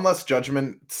 one less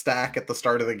judgment stack at the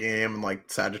start of the game, and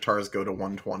Sagittars go to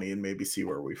 120 and maybe see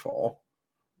where we fall.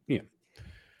 Yeah.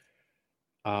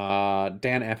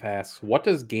 Dan F asks, what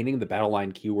does gaining the battle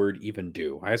line keyword even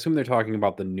do? I assume they're talking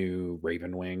about the new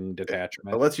Ravenwing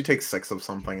detachment. It lets you take 6 of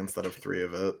something instead of 3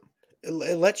 of it.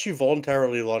 It lets you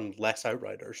voluntarily run less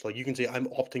Outriders. You can say, I'm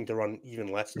opting to run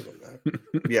even less of them now.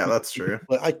 Yeah, that's true.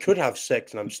 I could have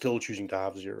 6, and I'm still choosing to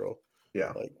have 0.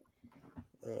 Yeah.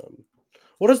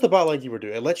 What is the battle line you were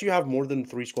doing? It lets you have more than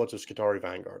 3 squads of Skitarii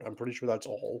Vanguard. I'm pretty sure that's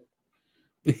all.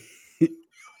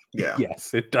 Yeah.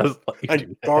 Yes, it does.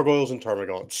 And Gargoyles and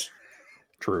Termagants.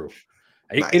 True.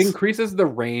 Nice. It increases the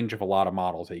range of a lot of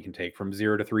models that you can take from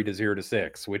 0 to 3 to 0 to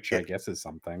 6, which I guess is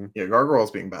something. Yeah,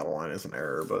 Gargoyles being battle line is an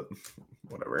error, but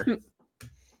whatever.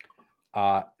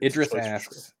 Idris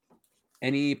asks,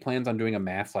 any plans on doing a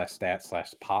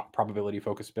math/stat/pop probability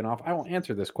focused spinoff? I will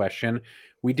answer this question.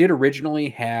 We did originally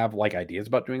have ideas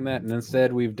about doing that, and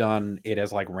instead we've done it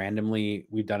as randomly.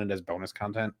 We've done it as bonus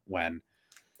content when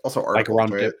also articles,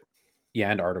 right? Yeah,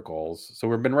 and articles. So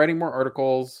we've been writing more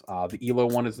articles. The ELO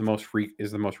one is the most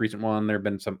recent one. There have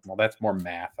been some. Well, that's more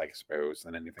math, I suppose,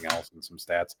 than anything else, and some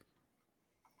stats.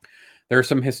 There are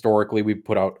some historically. We've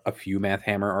put out a few Math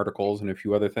Hammer articles and a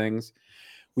few other things.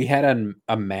 We had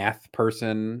a math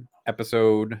person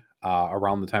episode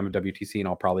around the time of WTC, and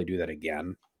I'll probably do that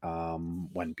again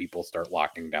when people start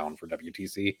locking down for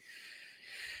WTC.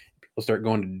 People start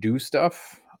going to do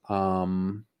stuff.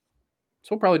 So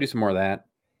we'll probably do some more of that.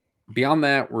 Beyond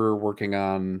that, we're working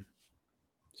on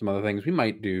some other things. We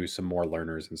might do some more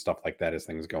learners and stuff like that as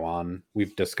things go on.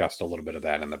 We've discussed a little bit of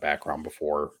that in the background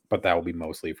before, but that will be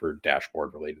mostly for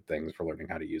dashboard related things, for learning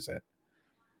how to use it.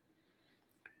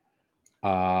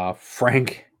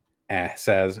 Frank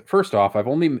says, first off, I've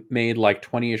only made like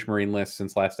 20-ish Marine lists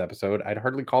since last episode. I'd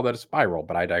hardly call that a spiral,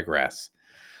 but I digress.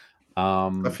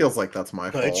 That feels like that's my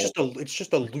No, fault. it's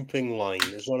just a looping line.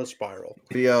 It's not a spiral.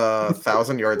 The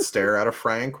 1,000-yard stare out of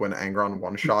Frank when Angron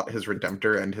one-shot his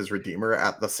Redemptor and his Redeemer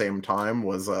at the same time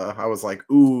was I was like,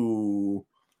 ooh,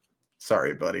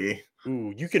 sorry, buddy.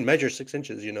 Ooh, you can measure 6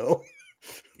 inches, you know.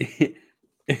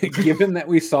 Given that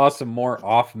we saw some more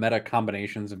off-meta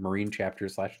combinations of Marine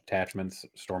chapters / attachments,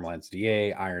 Stormlands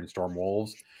DA, Iron Storm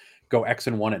Wolves, go X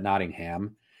and 1 at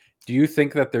Nottingham, do you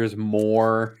think that there's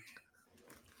more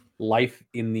life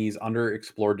in these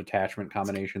underexplored detachment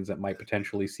combinations that might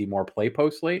potentially see more play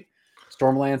post late?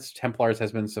 Stormlands Templars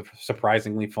has been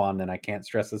surprisingly fun, and I can't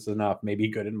stress this enough. Maybe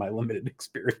good in my limited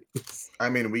experience. I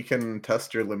mean, we can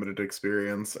test your limited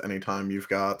experience anytime you've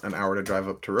got an hour to drive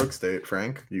up to Rogue State,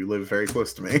 Frank. You live very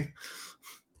close to me.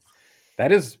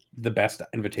 That is the best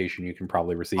invitation you can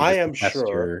probably receive. I am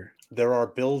sure there are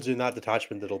builds in that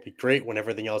detachment that'll be great when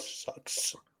everything else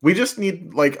sucks. We just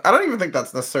need, like, I don't even think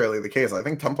that's necessarily the case. I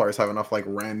think Templars have enough, like,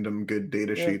 random good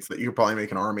data sheets that you could probably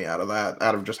make an army out of that,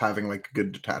 out of just having, like,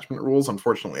 good detachment rules.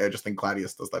 Unfortunately, I just think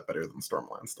Gladius does that better than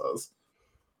Stormlands does.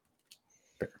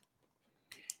 Fair.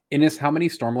 Innis, how many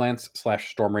Stormlands /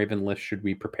 Stormraven lists should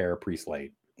we prepare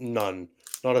pre-slate? None.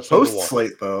 Not a single one.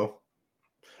 Post-slate, though.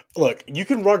 Look, you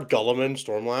can run Guilliman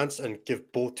Stormlands and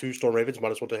give both 2 Stormravens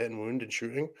 -1 to hit and wound and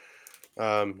shooting.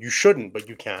 You shouldn't, but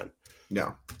you can.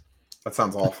 Yeah. That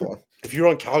sounds awful. If you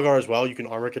run Calgar as well, you can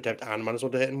Armor Contempt and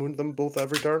 -1 to hit and wound them both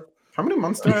every turn. How many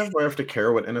months do I have where I have to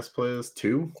care what Innis plays?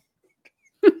 2?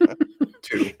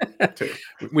 2.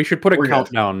 We should put a We're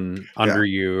countdown under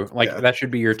you. Like, that should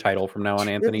be your title from now on,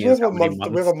 Anthony. We have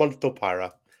a month till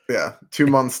Pyra. Yeah, 2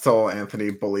 months till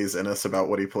Anthony bullies Innis about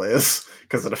what he plays,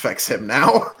 because it affects him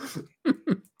now.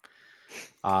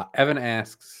 Evan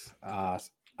asks,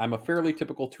 I'm a fairly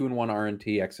typical 2-1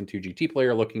 RNT, X and 2 GT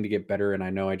player looking to get better, and I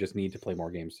know I just need to play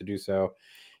more games to do so.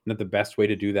 And that the best way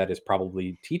to do that is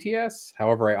probably TTS.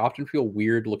 However, I often feel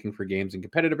weird looking for games in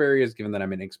competitive areas, given that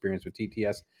I'm inexperienced with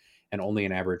TTS and only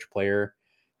an average player.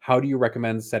 How do you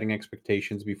recommend setting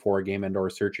expectations before a game and/or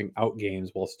searching out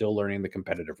games while still learning the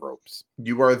competitive ropes?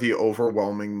 You are the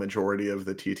overwhelming majority of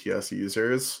the TTS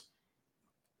users.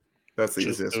 That's the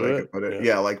easiest way I could put it.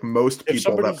 Yeah, like most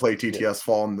people that play TTS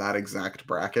fall in that exact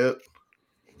bracket.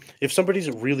 If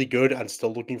somebody's really good and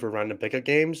still looking for random pickup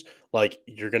games, like,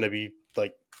 you're going to be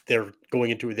like, they're going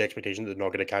into it with the expectation that they're not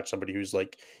going to catch somebody who's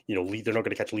like, you know, they're not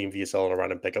going to catch Liam VSL in a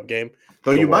random pickup game.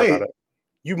 Though you might.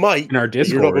 You might. In our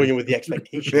Discord. You're not going in with the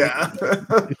expectation. Yeah.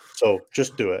 So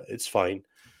just do it. It's fine.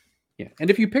 Yeah, and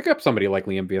if you pick up somebody like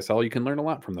Liam VSL, you can learn a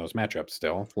lot from those matchups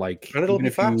still. Like, and it'll be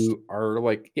fast. You are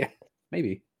like, yeah,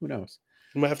 maybe. Who knows?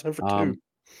 You might have time for 2.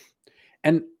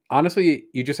 And honestly,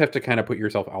 you just have to kind of put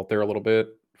yourself out there a little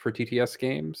bit for TTS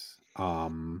games.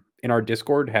 In our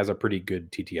Discord has a pretty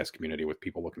good TTS community with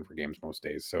people looking for games most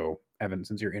days. So, Evan,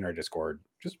 since you're in our Discord,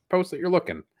 just post that you're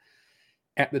looking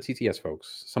at the TTS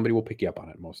folks. Somebody will pick you up on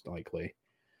it most likely.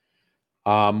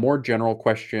 More general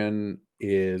question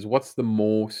is, what's the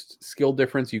most skill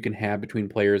difference you can have between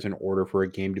players in order for a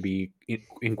game to be,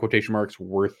 in quotation marks,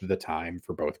 worth the time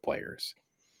for both players?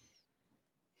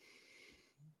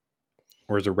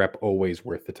 Or is a rep always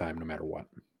worth the time no matter what?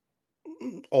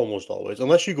 Almost always.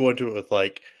 Unless you go into it with,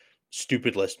 like,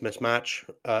 stupid list mismatch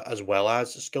as well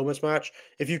as a skill mismatch.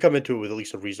 If you come into it with at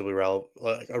least a reasonably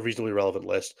relevant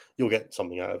list, you'll get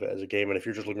something out of it as a game. And if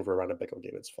you're just looking for a random pickup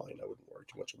game, it's fine. I wouldn't worry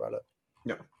too much about it.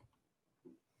 No.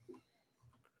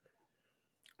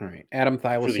 All right. Adam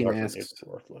Thylacine Really asks.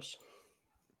 Worthless.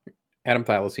 Adam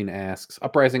Thylacine asks,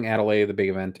 Uprising Adelaide, the big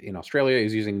event in Australia,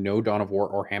 is using no Dawn of War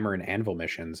or Hammer and Anvil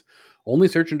missions. Only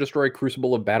Search and Destroy,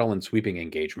 Crucible of Battle, and Sweeping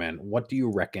Engagement. What do you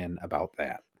reckon about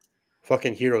that?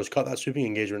 Fucking heroes, cut that Sweeping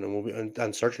Engagement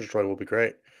and Search and Destroy will be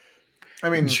great. I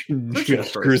mean,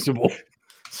 Crucible.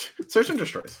 Search and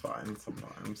Destroy is fine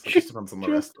sometimes. It just depends on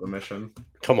the rest of the mission.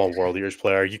 Come on, World Years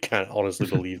player. You can't honestly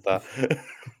believe that.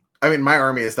 I mean, my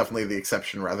army is definitely the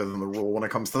exception rather than the rule when it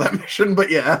comes to that mission,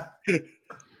 but yeah.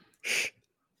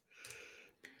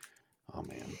 Oh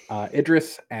man.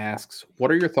 Idris asks, what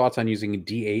are your thoughts on using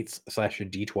D8s /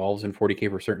 D12s in 40k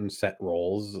for certain set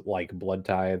rolls like Blood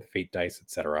Tithe, Fate Dice,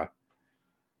 etc.?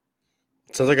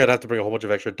 Sounds like I'd have to bring a whole bunch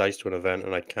of extra dice to an event,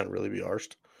 and I can't really be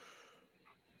arsed.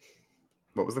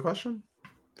 What was the question?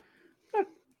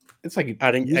 It's like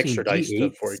adding extra dice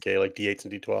to 40k, like D8s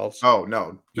and D12s. Oh,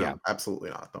 no, absolutely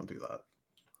not. Don't do that.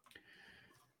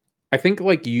 I think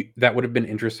like that would have been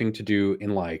interesting to do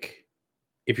in like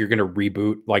if you're going to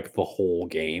reboot like the whole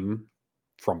game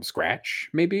from scratch,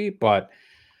 maybe. But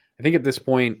I think at this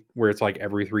point where it's like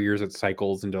every 3 years it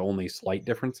cycles into only slight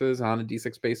differences on a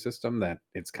D6 based system, that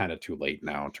it's kind of too late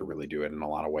now to really do it in a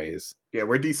lot of ways. Yeah,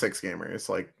 we're D6 gamers.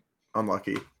 Like,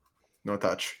 unlucky. No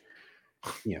touch.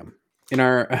 Yeah. In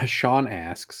our Sean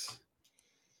asks,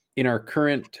 in our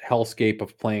current hellscape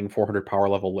of playing 400 power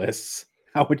level lists,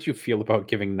 how would you feel about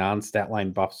giving non-stat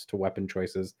line buffs to weapon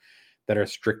choices that are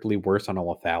strictly worse on a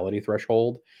lethality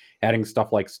threshold? Adding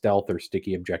stuff like stealth or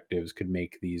sticky objectives could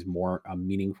make these more a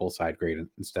meaningful side grade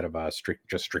instead of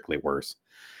just strictly worse.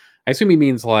 I assume he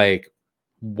means like,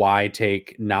 why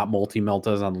take not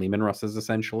multi-meltas on Lehman Russes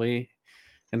essentially,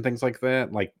 and things like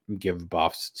that. Like give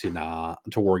buffs to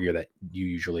war gear that you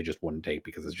usually just wouldn't take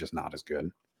because it's just not as good.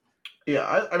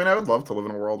 Yeah, I mean, I would love to live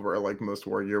in a world where like most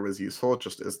war gear was useful. It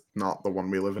just is not the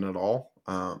one we live in at all.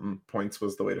 Points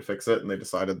was the way to fix it, and they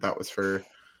decided that was for.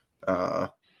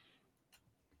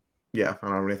 Yeah, I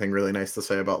don't have anything really nice to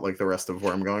say about like the rest of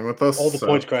where I'm going with this. All the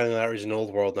points grinding that is an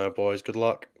old world now, boys. Good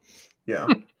luck. Yeah,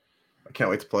 I can't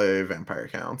wait to play vampire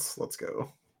counts. Let's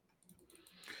go.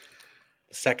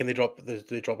 The second they drop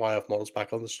high elf models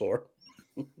back on the store.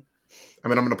 I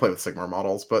mean, I'm going to play with Sigmar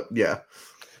models, but yeah.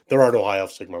 There are no high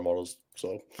elf Sigmar models,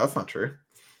 so. That's not true.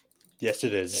 Yes,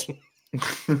 it is.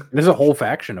 There's a whole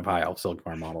faction of high elf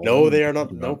Sigmar models. No, they are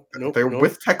not. No, they're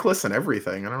with techless and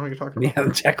everything. I don't know what you're talking about. Yeah,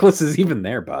 the techless is even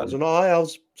there, bud. Those are not high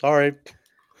elves. Sorry.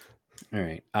 All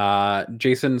right.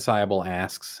 Jason Seibel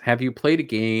asks, have you played a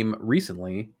game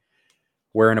recently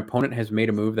where an opponent has made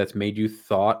a move that's made you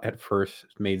thought at first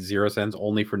made 0 sense,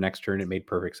 only for next turn it made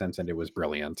perfect sense and it was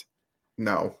brilliant?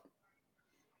 No.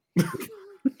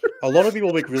 A lot of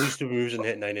people make really stupid moves and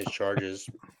hit 9-inch charges.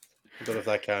 I don't know if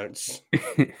that counts.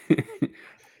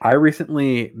 I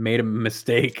recently made a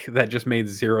mistake that just made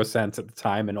 0 sense at the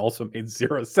time and also made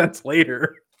 0 sense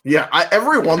later. Yeah,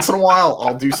 every once in a while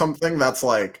I'll do something that's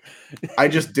like, I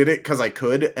just did it because I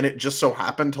could, and it just so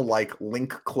happened to like link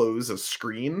close a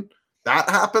screen. That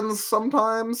happens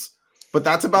sometimes, but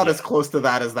that's about as close to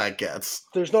that as that gets.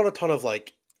 There's not a ton of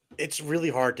like, it's really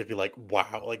hard to be like,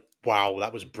 wow,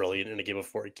 that was brilliant in a game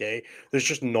of 40k. There's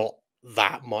just not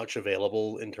that much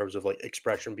available in terms of like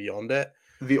expression beyond it.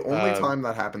 The only time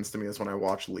that happens to me is when I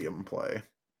watch Liam play.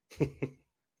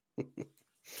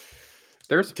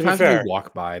 There's times when you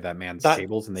walk by that man's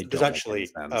tables and they don't actually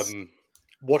make sense.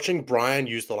 Watching Brian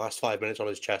use the last 5 minutes on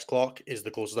his chess clock is the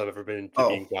closest I've ever been to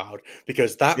being wowed,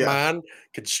 because that man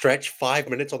could stretch 5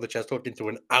 minutes on the chess clock into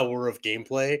an hour of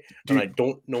gameplay. Dude, and I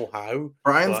don't know how.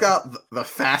 Brian's got the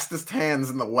fastest hands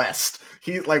in the West.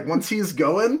 He like once he's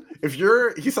going,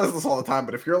 he says this all the time,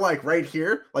 but if you're like right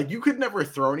here, like you could never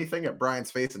throw anything at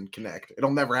Brian's face and connect. It'll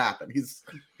never happen.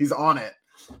 He's on it.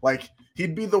 Like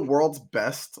he'd be the world's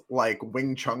best like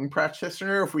Wing Chun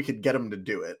practitioner if we could get him to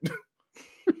do it.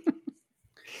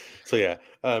 So yeah,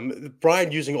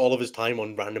 Brian using all of his time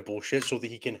on random bullshit so that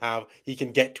he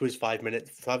can get to his 5 minute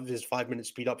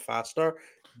speed up faster.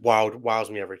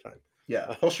 Wows me every time.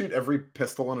 Yeah, he'll shoot every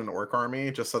pistol in an orc army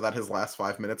just so that his last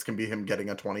 5 minutes can be him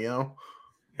getting a 20-0.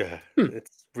 Yeah,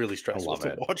 it's really stressful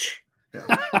to watch.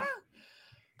 Yeah.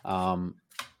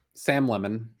 Sam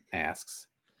Lemon asks,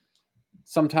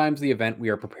 sometimes the event we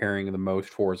are preparing the most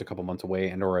for is a couple months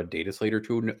away and or a data slate or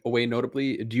two away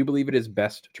notably. Do you believe it is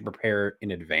best to prepare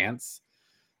in advance,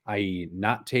 i.e.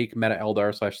 not take Meta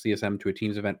Eldar / CSM to a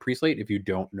Teams event pre-slate if you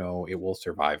don't know it will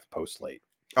survive post-slate?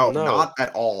 Oh, no. Not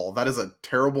at all. That is a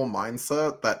terrible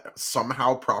mindset that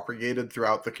somehow propagated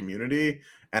throughout the community,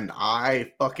 and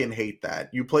I fucking hate that.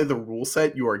 You play the rule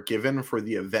set you are given for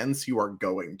the events you are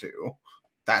going to.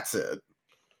 That's it.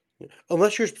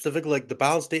 Unless you're specific, like the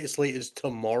balanced data slate is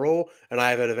tomorrow and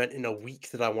I have an event in a week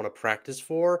that I want to practice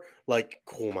for, like,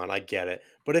 cool, man, I get it.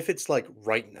 But if it's like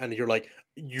right, and you're like,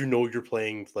 you're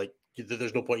playing, like,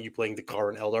 there's no point in you playing the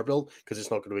current Eldar build because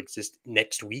it's not going to exist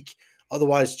next week.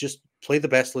 Otherwise, just play the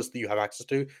best list that you have access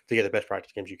to get the best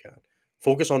practice games you can.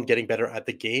 Focus on getting better at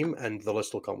the game, and the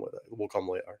list will come with it. Will come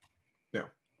later. Yeah.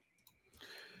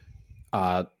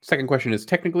 Second question is,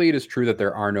 technically it is true that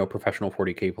there are no professional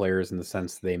 40k players in the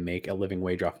sense they make a living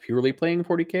wage off purely playing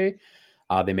 40k.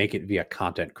 They make it via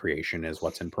content creation is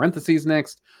what's in parentheses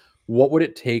next. What would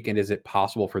it take, and is it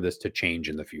possible for this to change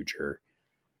in the future?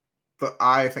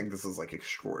 I think this is like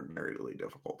extraordinarily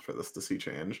difficult for this to see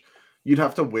change. You'd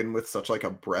have to win with such like a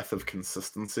breadth of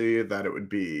consistency that it would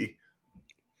be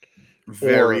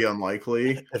very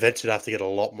unlikely. Events would have to get a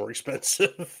lot more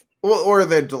expensive. Well, or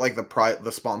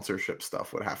the sponsorship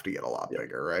stuff would have to get a lot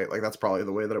bigger, right? Like that's probably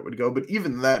the way that it would go. But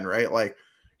even then, right? Like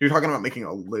you're talking about making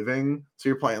a living, so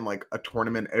you're playing like a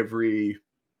tournament every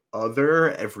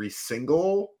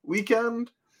single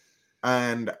weekend.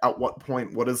 And at what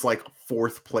point, what does like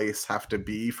 4th place have to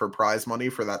be for prize money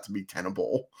for that to be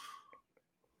tenable?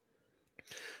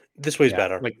 This way's Yeah,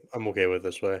 better. like- I'm okay with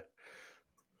this way.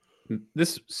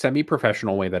 This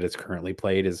semi-professional way that it's currently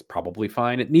played is probably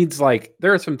fine. It needs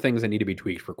there are some things that need to be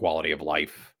tweaked for quality of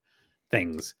life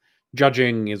things.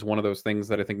 Judging is one of those things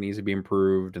that I think needs to be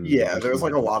improved. And Yeah, there's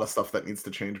like a lot of stuff that needs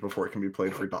to change before it can be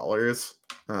played for dollars.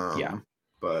 Yeah.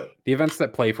 But the events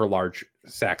that play for large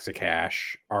sacks of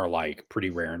cash are like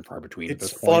pretty rare and far between. It's at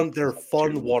this fun. point. They're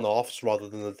fun one-offs rather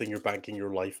than the thing you're banking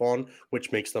your life on,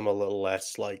 which makes them a little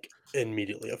less like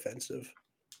immediately offensive.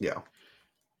 Yeah.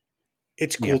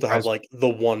 It's cool to have like the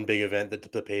one big event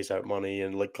that pays out money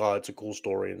and like it's a cool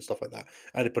story and stuff like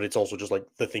that. But it's also just like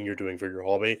the thing you're doing for your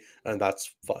hobby, and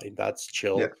that's fine. That's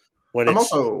chill. Yeah. When I'm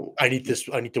it's also I need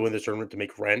to win this tournament to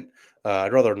make rent.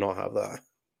 I'd rather not have that.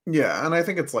 Yeah, and I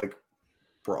think it's like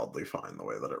broadly fine the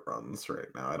way that it runs right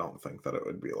now. I don't think that it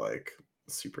would be like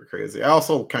super crazy. I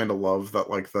also kind of love that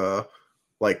like the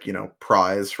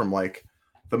prize from like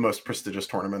the most prestigious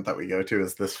tournament that we go to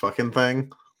is this fucking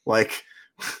thing. Like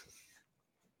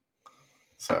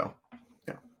so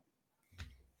yeah. I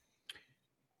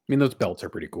mean, those belts are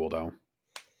pretty cool though.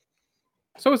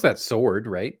 So is that sword,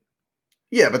 right?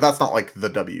 Yeah, but that's not like the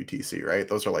WTC, right?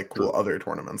 Those are like cool other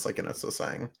tournaments, like Inessa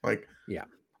saying. Like, yeah.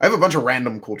 I have a bunch of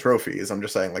random cool trophies. I'm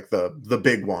just saying, like, the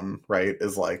big one, right,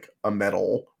 is like a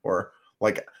medal, or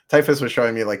like Typhus was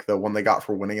showing me like the one they got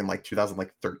for winning in like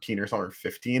 2013 or something, or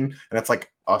 15, and it's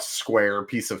like a square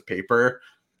piece of paper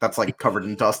that's like covered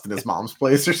in dust in his mom's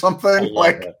place or something.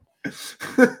 Like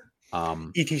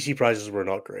ETC prizes were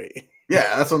not great.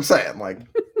 Yeah, that's what I'm saying. Like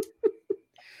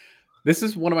this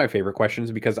is one of my favorite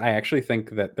questions because I actually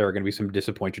think that there are going to be some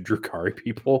disappointed Drukhari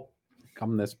people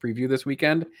come this preview this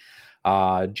weekend.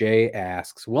 Jay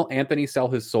asks, will Anthony sell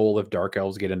his soul if Dark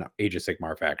Elves get an Age of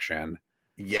Sigmar faction?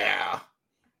 Yeah,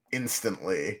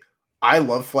 instantly. I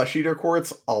love Flesh Eater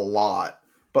Courts a lot,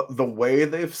 but the way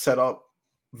they've set up,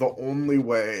 the only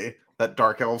way that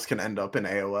Dark Elves can end up in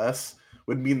AOS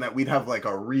would mean that we'd have like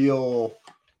a real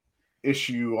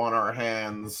issue on our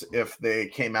hands if they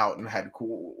came out and had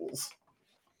cool rules.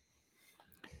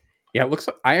 Yeah, it looks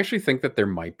like, I actually think that there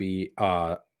might be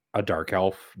a Dark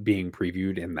Elf being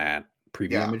previewed in that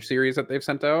preview image series that they've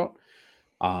sent out.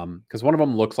 Because one of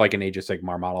them looks like an Age of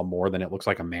Sigmar model more than it looks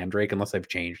like a Mandrake, unless they've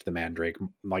changed the Mandrake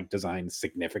like design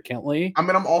significantly. I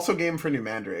mean, I'm also game for new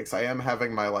Mandrakes. I am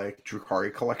having my like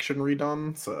Drukhari collection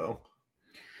redone, so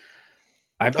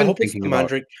I hope it's the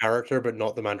Mandrake character, but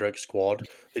not the Mandrake squad.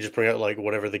 They just bring out like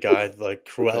whatever the guy like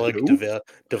Cruelag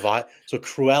Devile. So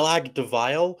Cruelag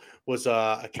Devile was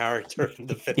a character in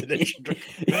the 5th edition.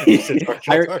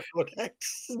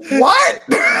 What?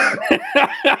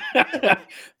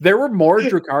 There were more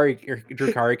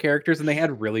Drukhari characters, and they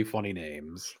had really funny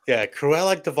names. Yeah,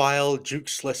 Cruelag Devile, Duke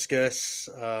Sliskus.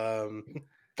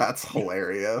 That's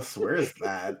hilarious. Where is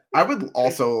that?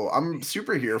 I'm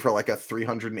super here for like a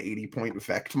 380 point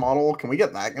Vect model. Can we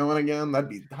get that going again? That'd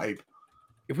be hype.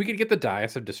 If we could get the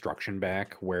Dais of Destruction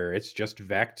back, where it's just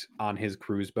Vect on his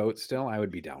cruise boat still, I would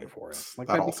be down for it. Like,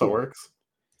 that also works.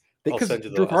 Because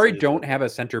Drukhari don't have a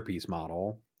centerpiece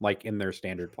model, like in their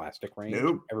standard plastic range.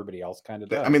 Nope. Everybody else kind of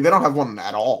does. I mean, they don't have one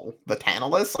at all. The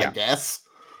Tantalus, I guess.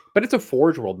 But it's a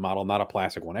Forge World model, not a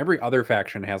plastic one. Every other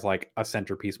faction has like a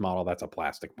centerpiece model that's a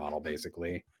plastic model,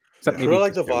 basically. Except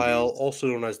Cruelag Devile, also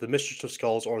known as the Mistress of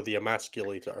Skulls or the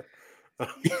Emasculator.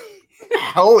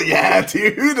 Hell yeah,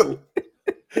 dude!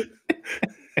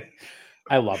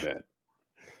 I love it.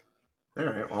 All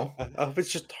right, well. I hope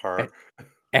it's just her.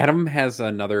 Adam has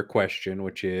another question,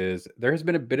 which is, there has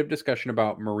been a bit of discussion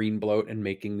about Marine Bloat and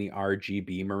making the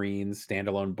RGB Marines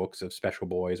standalone books of Special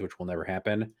Boys, which will never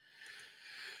happen.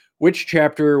 Which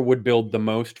chapter would build the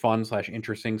most fun /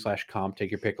 interesting / comp?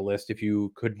 Take your pick a list. If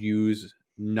you could use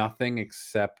nothing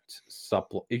except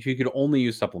if you could only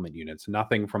use supplement units,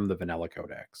 nothing from the vanilla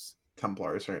codex.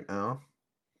 Templars right now.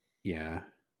 Yeah.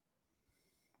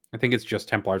 I think it's just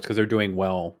Templars because they're doing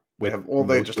well with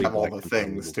they just have all the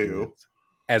things too. Units.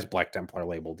 As Black Templar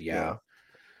labeled, yeah.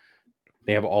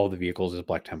 They have all the vehicles as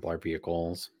Black Templar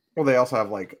vehicles. Well, they also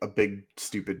have like a big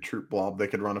stupid troop blob they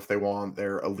could run if they want.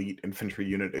 Their elite infantry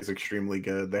unit is extremely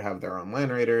good. They have their own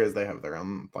land raiders. They have their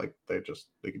own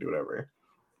they can do whatever.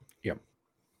 Yep.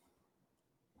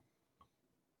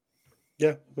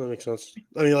 Yeah, that makes sense.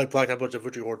 I mean, like Black Templar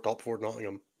infantry or top 4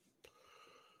 Nottingham.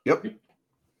 Yep.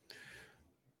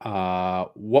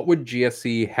 What would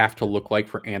GSC have to look like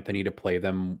for Anthony to play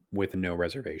them with no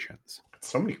reservations?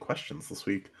 So many questions this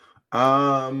week.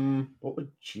 What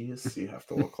would GSC have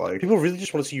to look like? People really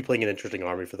just want to see you playing an interesting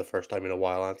army for the first time in a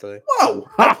while, Anthony. Whoa!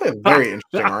 I play a very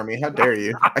interesting army. How dare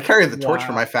you? I carry the torch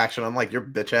for Wow. my faction, unlike your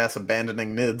bitch ass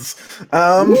abandoning nids.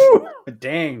 Woo!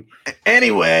 Dang.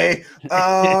 Anyway, the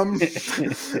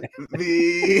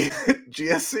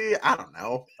GSC, I don't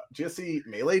know. GSC,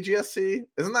 melee GSC?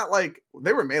 Isn't that like,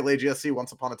 they were melee GSC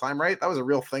once upon a time, right? That was a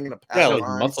real thing in a past Yeah, That was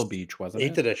like Muscle Beach, wasn't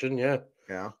 8th it? edition, yeah.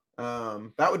 Yeah.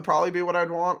 That would probably be what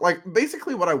I'd want. Like,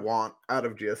 basically what I want out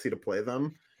of GSC to play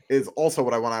them is also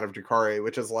what I want out of Drukhari,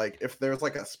 which is like, if there's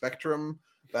like a spectrum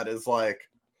that is like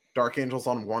Dark Angels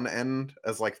on one end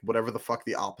as like whatever the fuck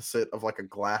the opposite of like a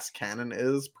glass cannon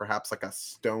is, perhaps like a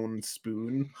stone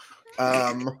spoon.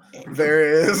 There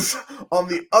is on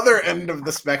the other end of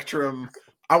the spectrum,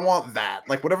 I want that.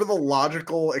 Like whatever the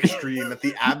logical extreme at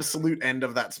the absolute end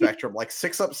of that spectrum, like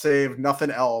 6-up save,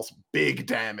 nothing else, big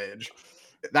damage.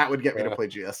 That would get me to play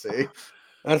GSC.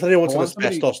 Anthony wants an want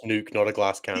somebody- asbestos nuke, not a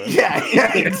glass cannon.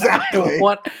 Yeah, exactly.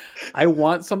 I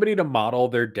want somebody to model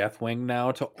their Deathwing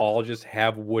now to all just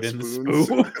have wooden Spoons.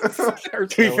 spoons. Or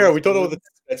To be fair, stone we don't know what spoons.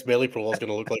 the next melee profile is going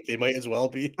to look like. They might as well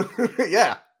be.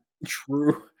 Yeah.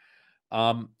 True.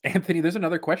 Anthony, there's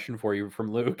another question for you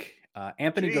from Luke.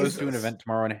 Anthony goes to an Jesus. event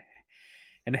tomorrow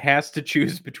and has to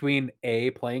choose between A,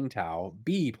 playing Tau,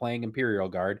 B, playing Imperial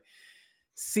Guard,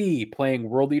 C, playing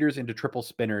World Eaters into triple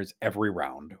spinners every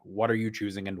round. What are you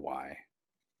choosing and why?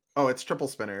 Oh, it's triple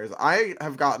spinners. I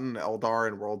have gotten Eldar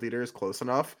and World Eaters close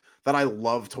enough that I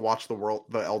love to watch the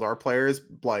Eldar players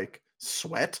like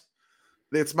sweat.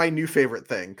 It's my new favorite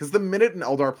thing, because the minute an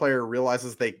Eldar player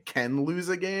realizes they can lose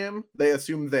a game, they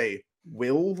assume they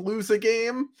will lose a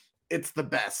game. It's the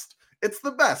best. It's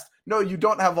the best. No, you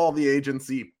don't have all the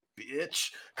agency,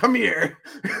 bitch. Come here.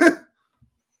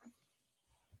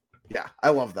 Yeah, I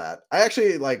love that. I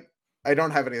actually I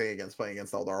don't have anything against playing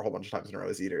against Eldar a whole bunch of times in a row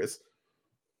as Eaters.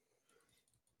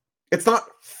 It's not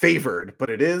favored, but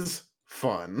it is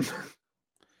fun.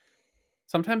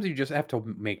 Sometimes you just have to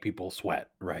make people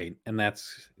sweat, right? And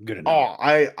that's good enough. Oh,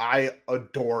 I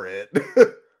adore it.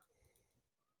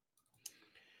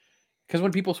 Because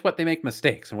when people sweat, they make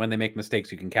mistakes. And when they make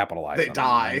mistakes, you can capitalize They on them,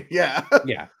 die. right? Yeah.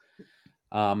 Yeah.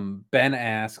 Ben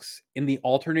asks, in the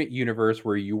alternate universe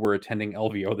where you were attending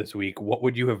LVO this week, what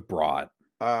would you have brought?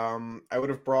 I would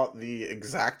have brought the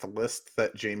exact list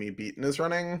that Jamie Beaton is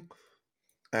running,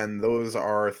 and those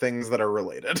are things that are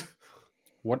related.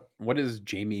 What is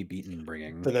Jamie Beaton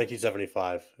bringing? The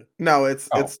 1975. No, it's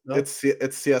Oh, it's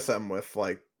CSM with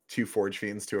like 2 Forge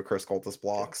Fiends, 2 Accursed Cultist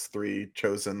blocks, 3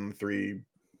 Chosen, 3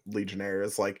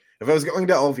 Legionnaires. Like, if I was going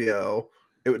to LVO,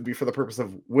 it would be for the purpose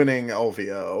of winning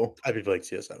LVO, I'd be playing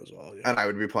CSM as well. Yeah. and I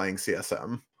would be playing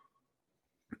CSM.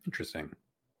 Interesting.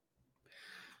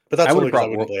 But that's I only would've because I brought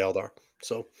wouldn't play Eldar.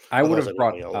 So I would otherwise have I'd be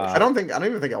brought. playing Eldar. I don't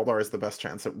even think Eldar is the best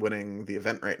chance at winning the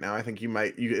event right now. I think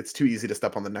it's too easy to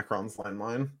step on the Necrons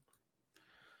line.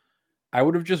 I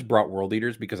would have just brought World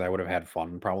Eaters because I would have had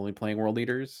fun probably playing World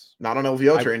Eaters. Not on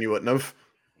LVO train, you wouldn't have.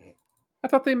 I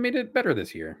thought they made it better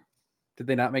this year. Did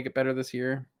they not make it better this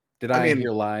year? Did I mean,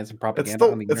 hear lies and It's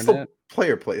propaganda on the still internet?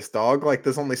 player place, dog. Like,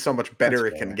 there's only so much better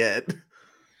it can get.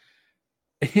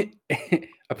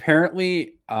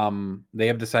 Apparently, they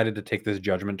have decided to take this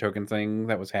judgment token thing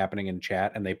that was happening in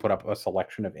chat, and they put up a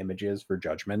selection of images for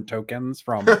judgment tokens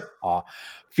from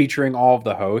featuring all of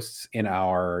the hosts in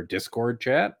our Discord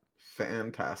chat.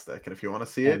 Fantastic. And if you want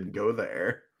to see it, go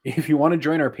there. If you want to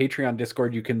join our Patreon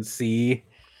Discord, you can see.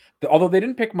 Although they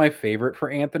didn't pick my favorite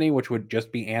for Anthony, which would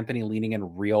just be Anthony leaning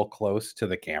in real close to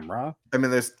the camera. I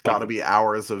mean, there's got to be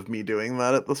hours of me doing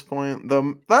that at this point.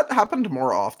 That happened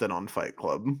more often on Fight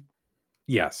Club.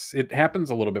 Yes, it happens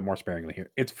a little bit more sparingly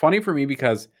here. It's funny for me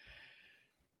because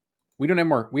we don't have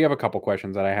more. We have a couple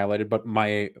questions that I highlighted, but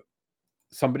my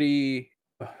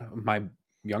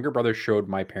younger brother showed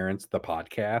my parents the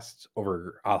podcast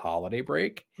over a holiday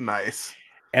break. Nice.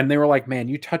 And they were like, man,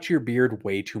 you touch your beard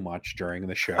way too much during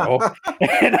the show.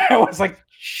 And I was like,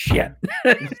 shit.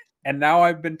 And now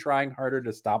I've been trying harder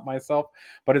to stop myself.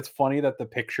 But it's funny that the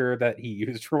picture that he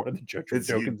used for one of the judgment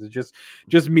tokens is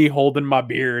just me holding my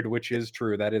beard, which is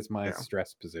true. That is my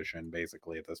stress position,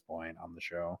 basically, at this point on the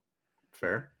show.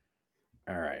 Fair.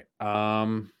 All right.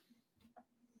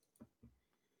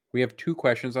 We have 2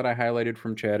 questions that I highlighted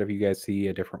from chat. If you guys see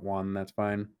a different one, that's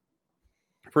fine.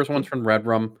 First one's from Red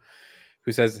Rum,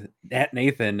 who says,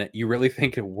 Nathan, you really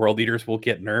think World Eaters will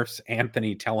get nerfs?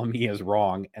 Anthony telling me is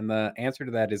wrong. And the answer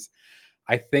to that is,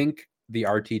 I think the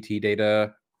RTT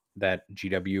data that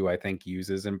GW, I think,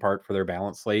 uses in part for their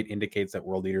balance slate indicates that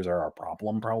World Eaters are a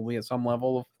problem probably at some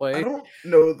level of play. I don't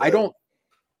know. I don't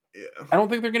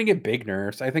think they're going to get big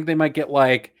nerfs. I think they might get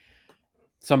like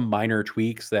some minor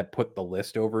tweaks that put the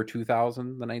list over 2000, the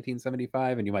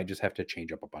 1975, and you might just have to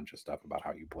change up a bunch of stuff about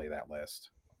how you play that list.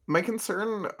 My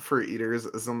concern for Eaters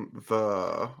isn't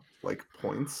the like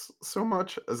points so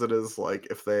much as it is like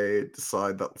if they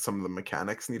decide that some of the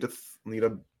mechanics need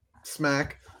a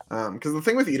smack. Because the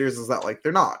thing with Eaters is that like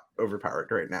they're not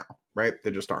overpowered right now, right? They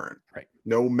just aren't. Right.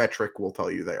 No metric will tell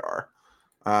you they are.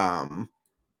 I'm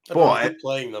good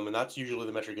playing them, and that's usually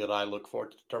the metric that I look for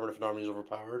to determine if an army is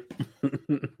overpowered.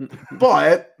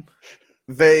 But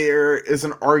there is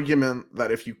an argument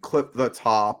that if you clip the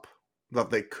top, that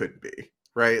they could be,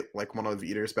 right? Like one of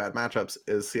Eater's bad matchups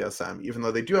is CSM, even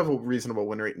though they do have a reasonable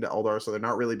win rate into Eldar, so they're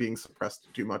not really being suppressed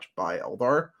too much by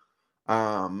Eldar.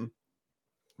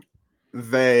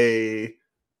 They,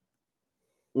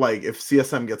 like, if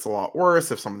CSM gets a lot worse,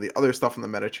 if some of the other stuff in the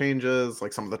meta changes,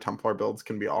 like some of the Templar builds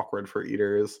can be awkward for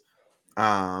Eaters.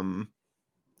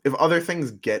 If other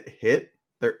things get hit,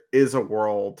 there is a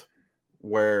world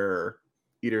where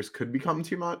Eaters could become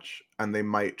too much, and they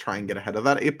might try and get ahead of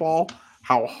that 8-ball.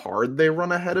 How hard they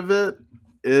run ahead of it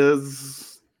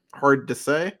is hard to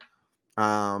say.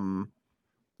 The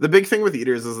big thing with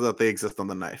Eaters is that they exist on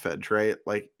the knife edge, right?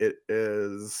 Like, it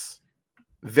is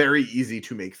very easy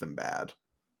to make them bad.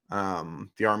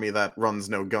 The army that runs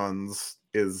no guns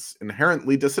is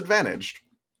inherently disadvantaged.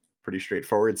 Pretty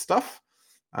straightforward stuff.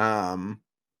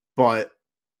 But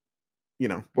you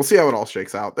know, we'll see how it all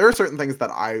shakes out. There are certain things that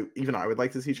I would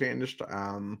like to see changed.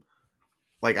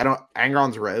 Like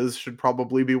Angron's res should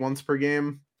probably be once per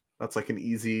game. That's like an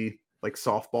easy like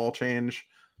softball change.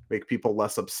 Make people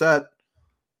less upset.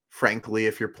 Frankly,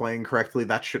 if you're playing correctly,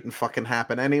 that shouldn't fucking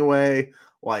happen anyway.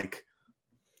 Like,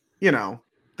 you know,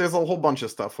 there's a whole bunch of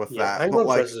stuff with that.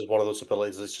 Angron's res is one of those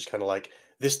abilities that's just kind of like,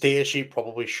 this data sheet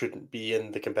probably shouldn't be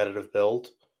in the competitive build.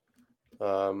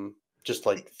 Just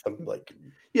like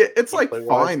yeah, it's like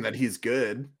fine that he's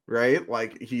good, right?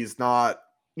 Like he's not,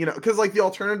 you know, because like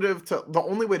the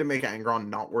only way to make Angron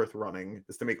not worth running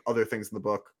is to make other things in the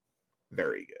book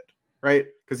very good, right?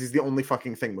 Because he's the only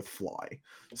fucking thing with fly.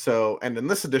 So, and in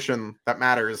this edition, that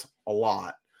matters a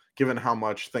lot, given how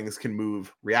much things can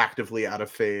move reactively, out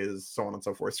of phase, so on and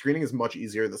so forth. Screening is much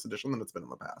easier this edition than it's been in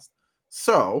the past.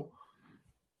 So,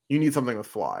 you need something with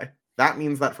fly. That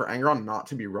means that for Angron not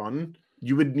to be run,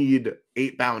 you would need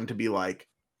 8-bound to be like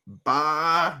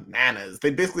bananas.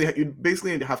 You'd basically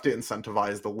have to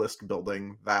incentivize the list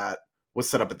building that was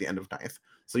set up at the end of 9th.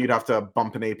 So you'd have to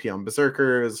bump an AP on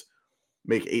Berserkers,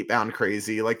 make 8-bound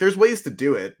crazy. Like there's ways to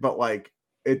do it, but like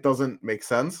it doesn't make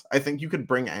sense. I think you could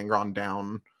bring Angron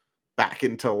down back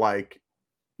into like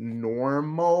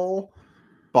normal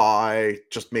by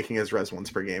just making his res once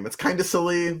per game. It's kind of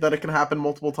silly that it can happen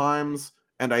multiple times,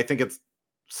 and I think it's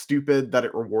stupid that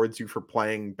it rewards you for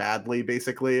playing badly,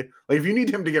 basically. Like if you need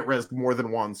him to get res more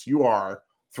than once, you are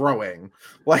throwing.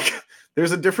 Like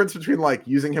there's a difference between like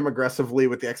using him aggressively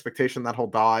with the expectation that he'll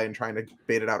die and trying to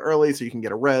bait it out early so you can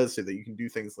get a res so that you can do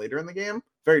things later in the game.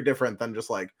 Very different than just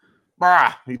like,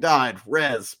 brah, he died,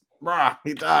 res, brah,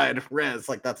 he died, res.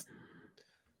 Like that's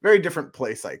very different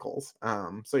play cycles.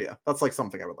 So yeah, that's like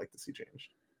something I would like to see changed.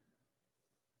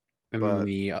 And then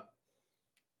the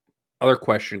other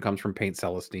question comes from Paint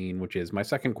Celestine, which is my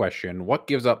second question. What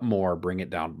gives up more? Bring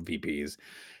it down VPs.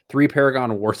 3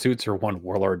 Paragon Warsuits or 1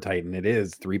 Warlord Titan? It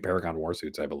is 3 Paragon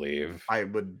Warsuits, I believe. I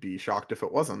would be shocked if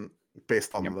it wasn't,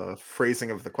 based on the phrasing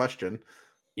of the question.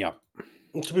 Yeah.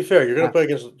 To be fair, you're going to play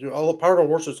against Paragon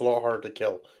Warsuits a lot harder to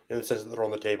kill in the sense that they're on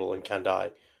the table and can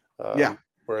die.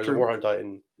 Whereas a Warhound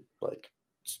Titan, like,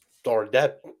 it's already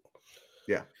dead.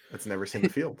 Yeah, it's never seen the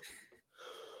field.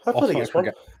 I played against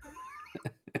one.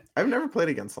 I've never played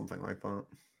against something like that.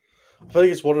 I played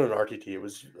against one in an RTT. It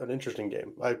was an interesting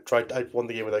game. I won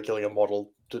the game without killing a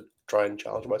model to try and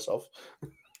challenge myself.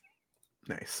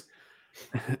 Nice.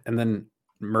 And then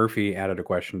Murphy added a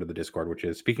question to the Discord, which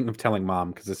is, speaking of telling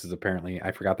mom, because this is apparently,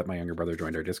 I forgot that my younger brother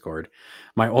joined our Discord.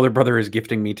 My older brother is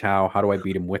gifting me Tau. How do I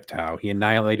beat him with Tau? He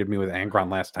annihilated me with Angron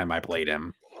last time I played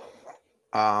him.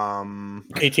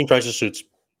 18 crisis suits.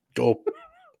 Go.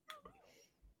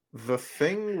 The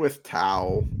thing with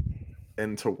Tau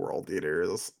into World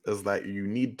Eaters is that you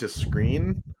need to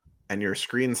screen, and your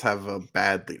screens have a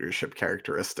bad leadership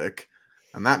characteristic,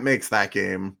 and that makes that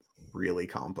game really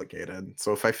complicated.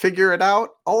 So if I figure it out,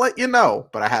 I'll let you know,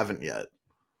 but I haven't yet.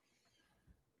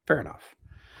 Fair enough.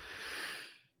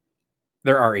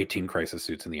 There are 18 crisis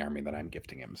suits in the army that I'm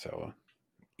gifting him, so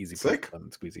easy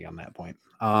and squeezy on that point.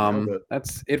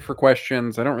 That's it for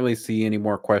questions. I don't really see any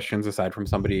more questions aside from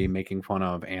somebody making fun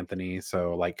of Anthony.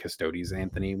 So like Custodes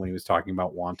Anthony, when he was talking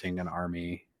about wanting an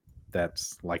army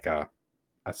that's like a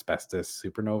asbestos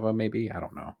supernova, maybe. I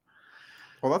don't know.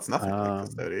 Well, that's nothing like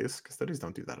Custodes. Custodes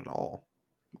don't do that at all.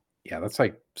 Yeah, that's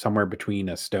like somewhere between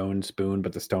a stone spoon,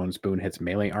 but the stone spoon hits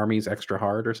melee armies extra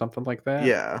hard or something like that.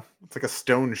 Yeah, it's like a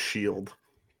stone shield.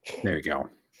 There you go.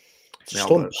 It's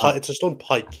a stone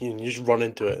pike. You just run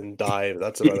into it and die.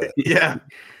 That's about it. Yeah.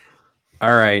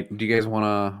 All right. Do you guys want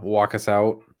to walk us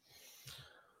out?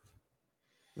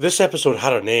 This episode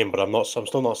had a name, but I'm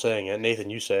still not saying it.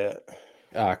 Nathan, you say it.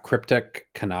 Cryptic,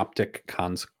 Canoptek,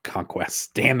 Conquests.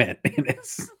 Damn it.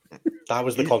 That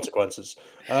was the consequences.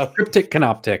 Cryptic,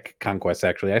 Canoptek, Conquests,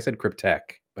 actually. I said Cryptek,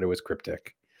 but it was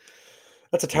Cryptic.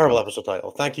 That's a terrible episode title.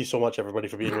 Thank you so much, everybody,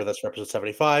 for being with us for episode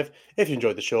 75. If you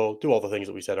enjoyed the show, do all the things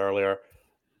that we said earlier.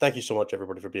 Thank you so much,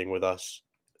 everybody, for being with us.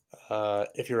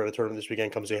 If you're at a tournament this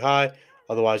weekend, come say hi.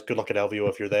 Otherwise, good luck at LVO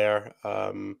if you're there.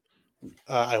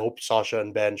 I hope Sasha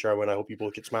and Ben, Sherwin, I hope you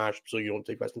both get smashed so you don't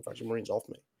take Western Faction Marines off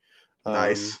me.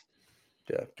 Nice.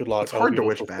 Yeah, good luck. It's hard to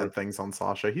wish bad things on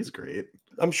Sasha. He's great.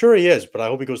 I'm sure he is, but I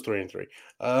hope he goes 3-3.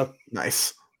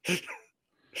 Nice.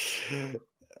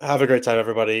 Have a great time,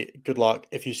 everybody. Good luck.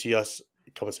 If you see us,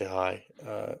 come and say hi.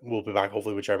 We'll be back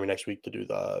hopefully with Jeremy next week to do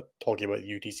the talking about the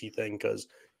UTC thing because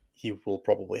he will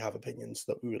probably have opinions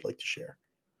that we would like to share.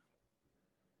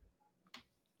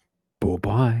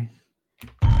 Bye-bye.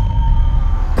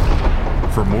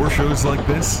 For more shows like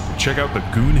this, check out the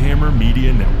Goonhammer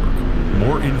Media Network.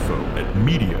 More info at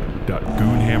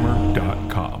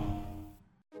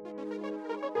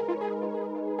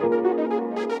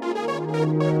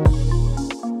media.goonhammer.com.